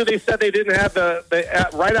 After they said they didn't have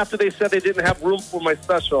right after they said they didn't have room for my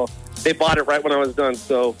special, they bought it right when I was done.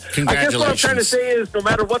 So I guess what I'm trying to say is, no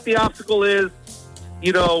matter what the obstacle is,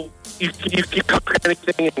 you can conquer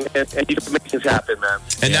anything and you can make things happen, man.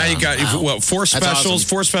 And now you got 4 specials. Awesome.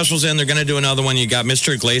 4 specials in. They're going to do another one. You got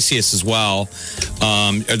Mr. Iglesias as well.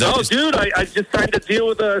 Dude, I just signed a deal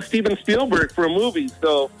with Steven Spielberg for a movie,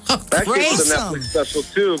 so that gets a Netflix special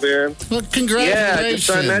too, man. Well, congratulations! Yeah, I just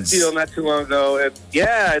signed that deal not too long ago, and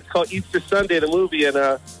it's called Easter Sunday, the movie,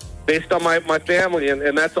 and based on my family,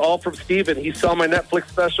 and that's all from Steven. He saw my Netflix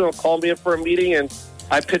special and called me in for a meeting, and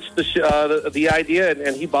I pitched the idea,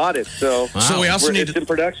 and he bought it. So, we also need it's in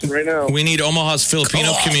production right now. We need Omaha's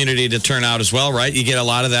Filipino community to turn out as well, right? You get a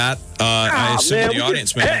lot of that. I assume the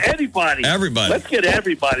audience, man. Everybody. Let's get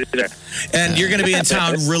everybody there. And you're going to be in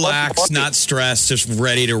town, relaxed, not stressed, just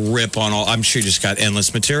ready to rip on all. I'm sure you just got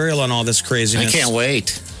endless material on all this craziness. I can't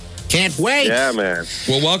wait. Can't wait. Yeah, man.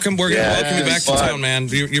 Well, welcome. We're going to welcome you back to town, man.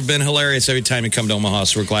 You've been hilarious every time you come to Omaha,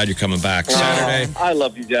 so we're glad you're coming back. Saturday. I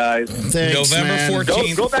love you guys. Thanks, November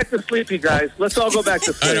 14th. Go back to sleep, you guys. Let's all go back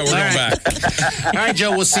to sleep. I know, we're going back. All right,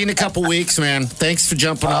 Joe, we'll see you in a couple weeks, man. Thanks for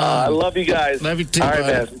jumping on. I love you guys. Love you too, all right,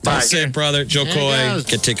 man. Bye. Say it, brother. Joe Coy.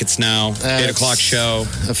 Get tickets now. 8 o'clock show.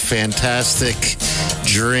 A fantastic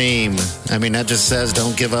dream. I mean, that just says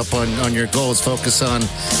don't give up on your goals. Focus on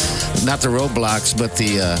not the roadblocks, but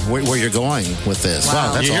the where you're going with this.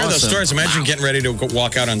 Wow, that's you hear awesome. those stories. Imagine getting ready to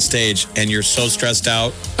walk out on stage and you're so stressed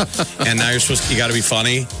out, and now you got to be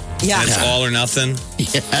funny. Yeah. And it's all or nothing.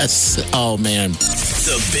 Yes. Oh, man.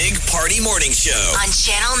 The Big Party Morning Show on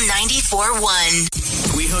Channel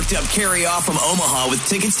 94.1. We hooked up Carrie off from Omaha with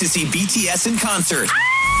tickets to see BTS in concert.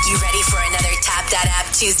 You ready for another Tap That App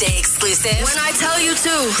Tuesday exclusive? When I tell you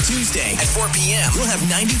to. Tuesday at 4 p.m. You'll have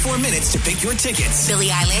 94 minutes to pick your tickets. Billie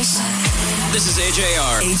Eilish. This is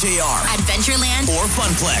AJR. Adventureland. Or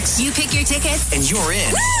Funplex. You pick your tickets. And you're in.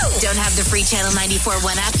 Woo! Don't have the free Channel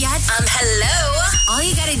 94.1 app yet? Hello. All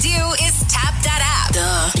you gotta do is tap that app.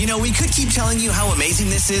 Duh. You know, we could keep telling you how amazing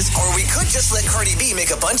this is, or we could just let Cardi B make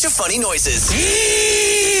a bunch of funny noises.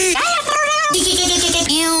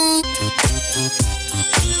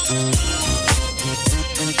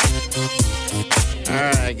 All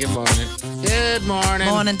right, good morning. Good morning.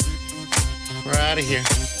 Morning. We're out of here.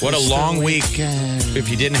 What a long week. Weekend. If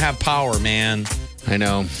you didn't have power, man. I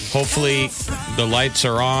know. Hopefully the lights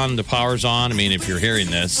are on, the power's on. I mean, if you're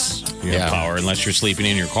hearing this, you have power, unless you're sleeping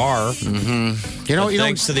in your car. Mm-hmm.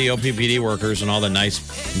 Thanks to the OPPD workers and all the nice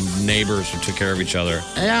neighbors who took care of each other.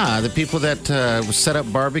 Yeah, the people that set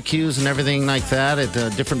up barbecues and everything like that at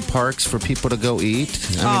different parks for people to go eat.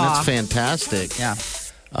 I mean, that's fantastic. Yeah.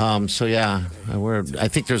 So yeah, I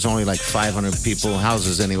think there's only like 500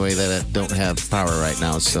 houses anyway that don't have power right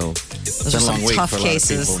now. So it's Those a are long some wait tough for a lot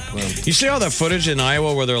cases. of people. Well, You see all that footage in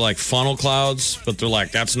Iowa where they're like funnel clouds, but they're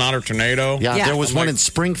like, that's not a tornado? yeah, there was I'm one like- in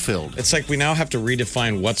Springfield. It's like we now have to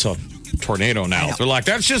redefine what's a tornado now. They're like,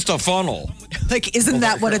 that's just a funnel. Like, isn't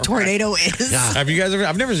that what a tornado is? Yeah. Have you guys ever?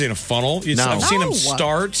 I've never seen a funnel. No. I've seen them No.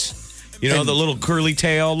 start. You know, the little curly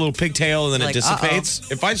tail, little pigtail, and then Like, it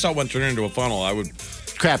dissipates. If I saw one turn into a funnel, I would.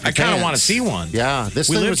 Crap, I kind of want to see one. Yeah,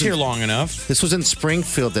 We lived here long enough. This was in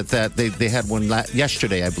Springfield that they had one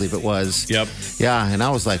yesterday, I believe it was. Yep. Yeah, and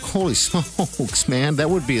I was like, holy smokes, man, that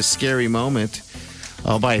would be a scary moment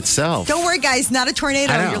all by itself. Don't worry, guys, not a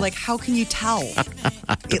tornado. I know. You're like, how can you tell?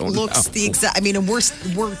 It looks the exact. I mean, and we're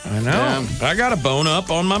I know. I got to bone up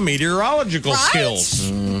on my meteorological Right?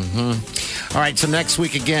 skills. All right, so next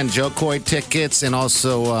week again, Joe Coy tickets and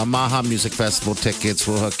also Maha Music Festival tickets.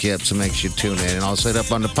 We'll hook you up, so make sure you tune in. And also hit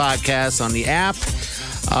up on the podcast, on the app.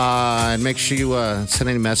 And make sure you send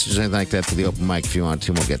any messages or anything like that for the open mic if you want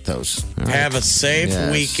to. We'll get those. All right? Have a safe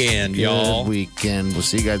Yes. weekend, Good y'all. weekend. We'll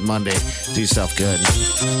see you guys Monday. Do yourself good.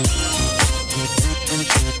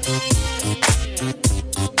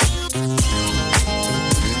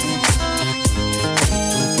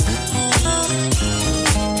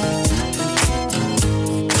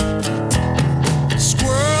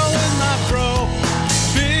 Squirrel in my fro.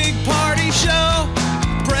 Big party show.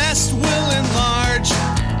 Breast will enlarge.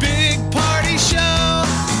 Big party show.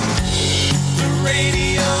 The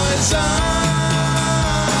radio is on.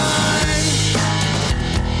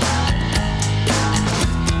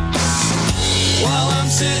 While I'm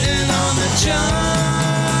sitting on the john.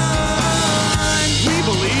 We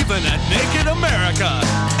believe in a naked America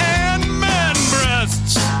and man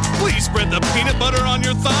breasts. Please spread the peanut butter on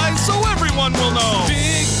your thighs so everyone will know.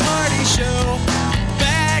 Big party show.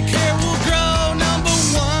 Back hair will grow. Number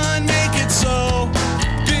one, make it so.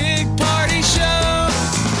 Big party show.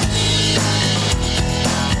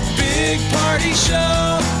 Big party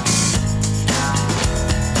show.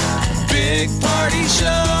 Big party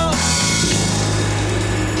show.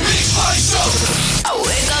 Big party show. I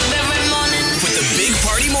wake up every morning. With the Big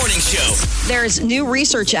Party Morning Show. There's new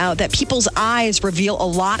research out that people's eyes reveal a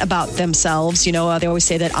lot about themselves. You know, they always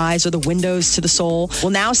say that eyes are the windows to the soul. Well,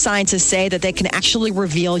 now scientists say that they can actually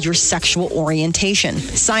reveal your sexual orientation.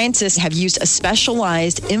 Scientists have used a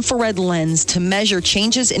specialized infrared lens to measure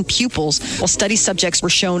changes in pupils while study subjects were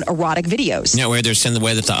shown erotic videos. Yeah, where they're seeing the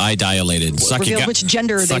way that the eye dilated. It's like you Revealed got, which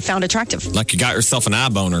gender it's they like- found attractive. Like you got yourself an eye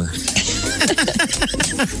boner.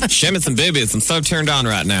 Shemmits and boobies, I'm so turned on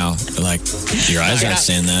right now. Like, your eyes aren't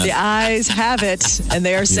saying that. The eyes have it, and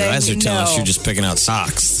they are Your saying eyes are telling us no. you're just picking out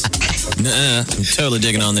socks. Nuh-uh, I'm totally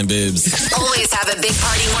digging on them boobs. Always have a Big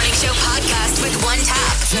Party Morning Show podcast with one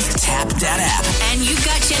tap. Just tap that app. And you've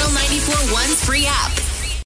got Channel 94.1's free app.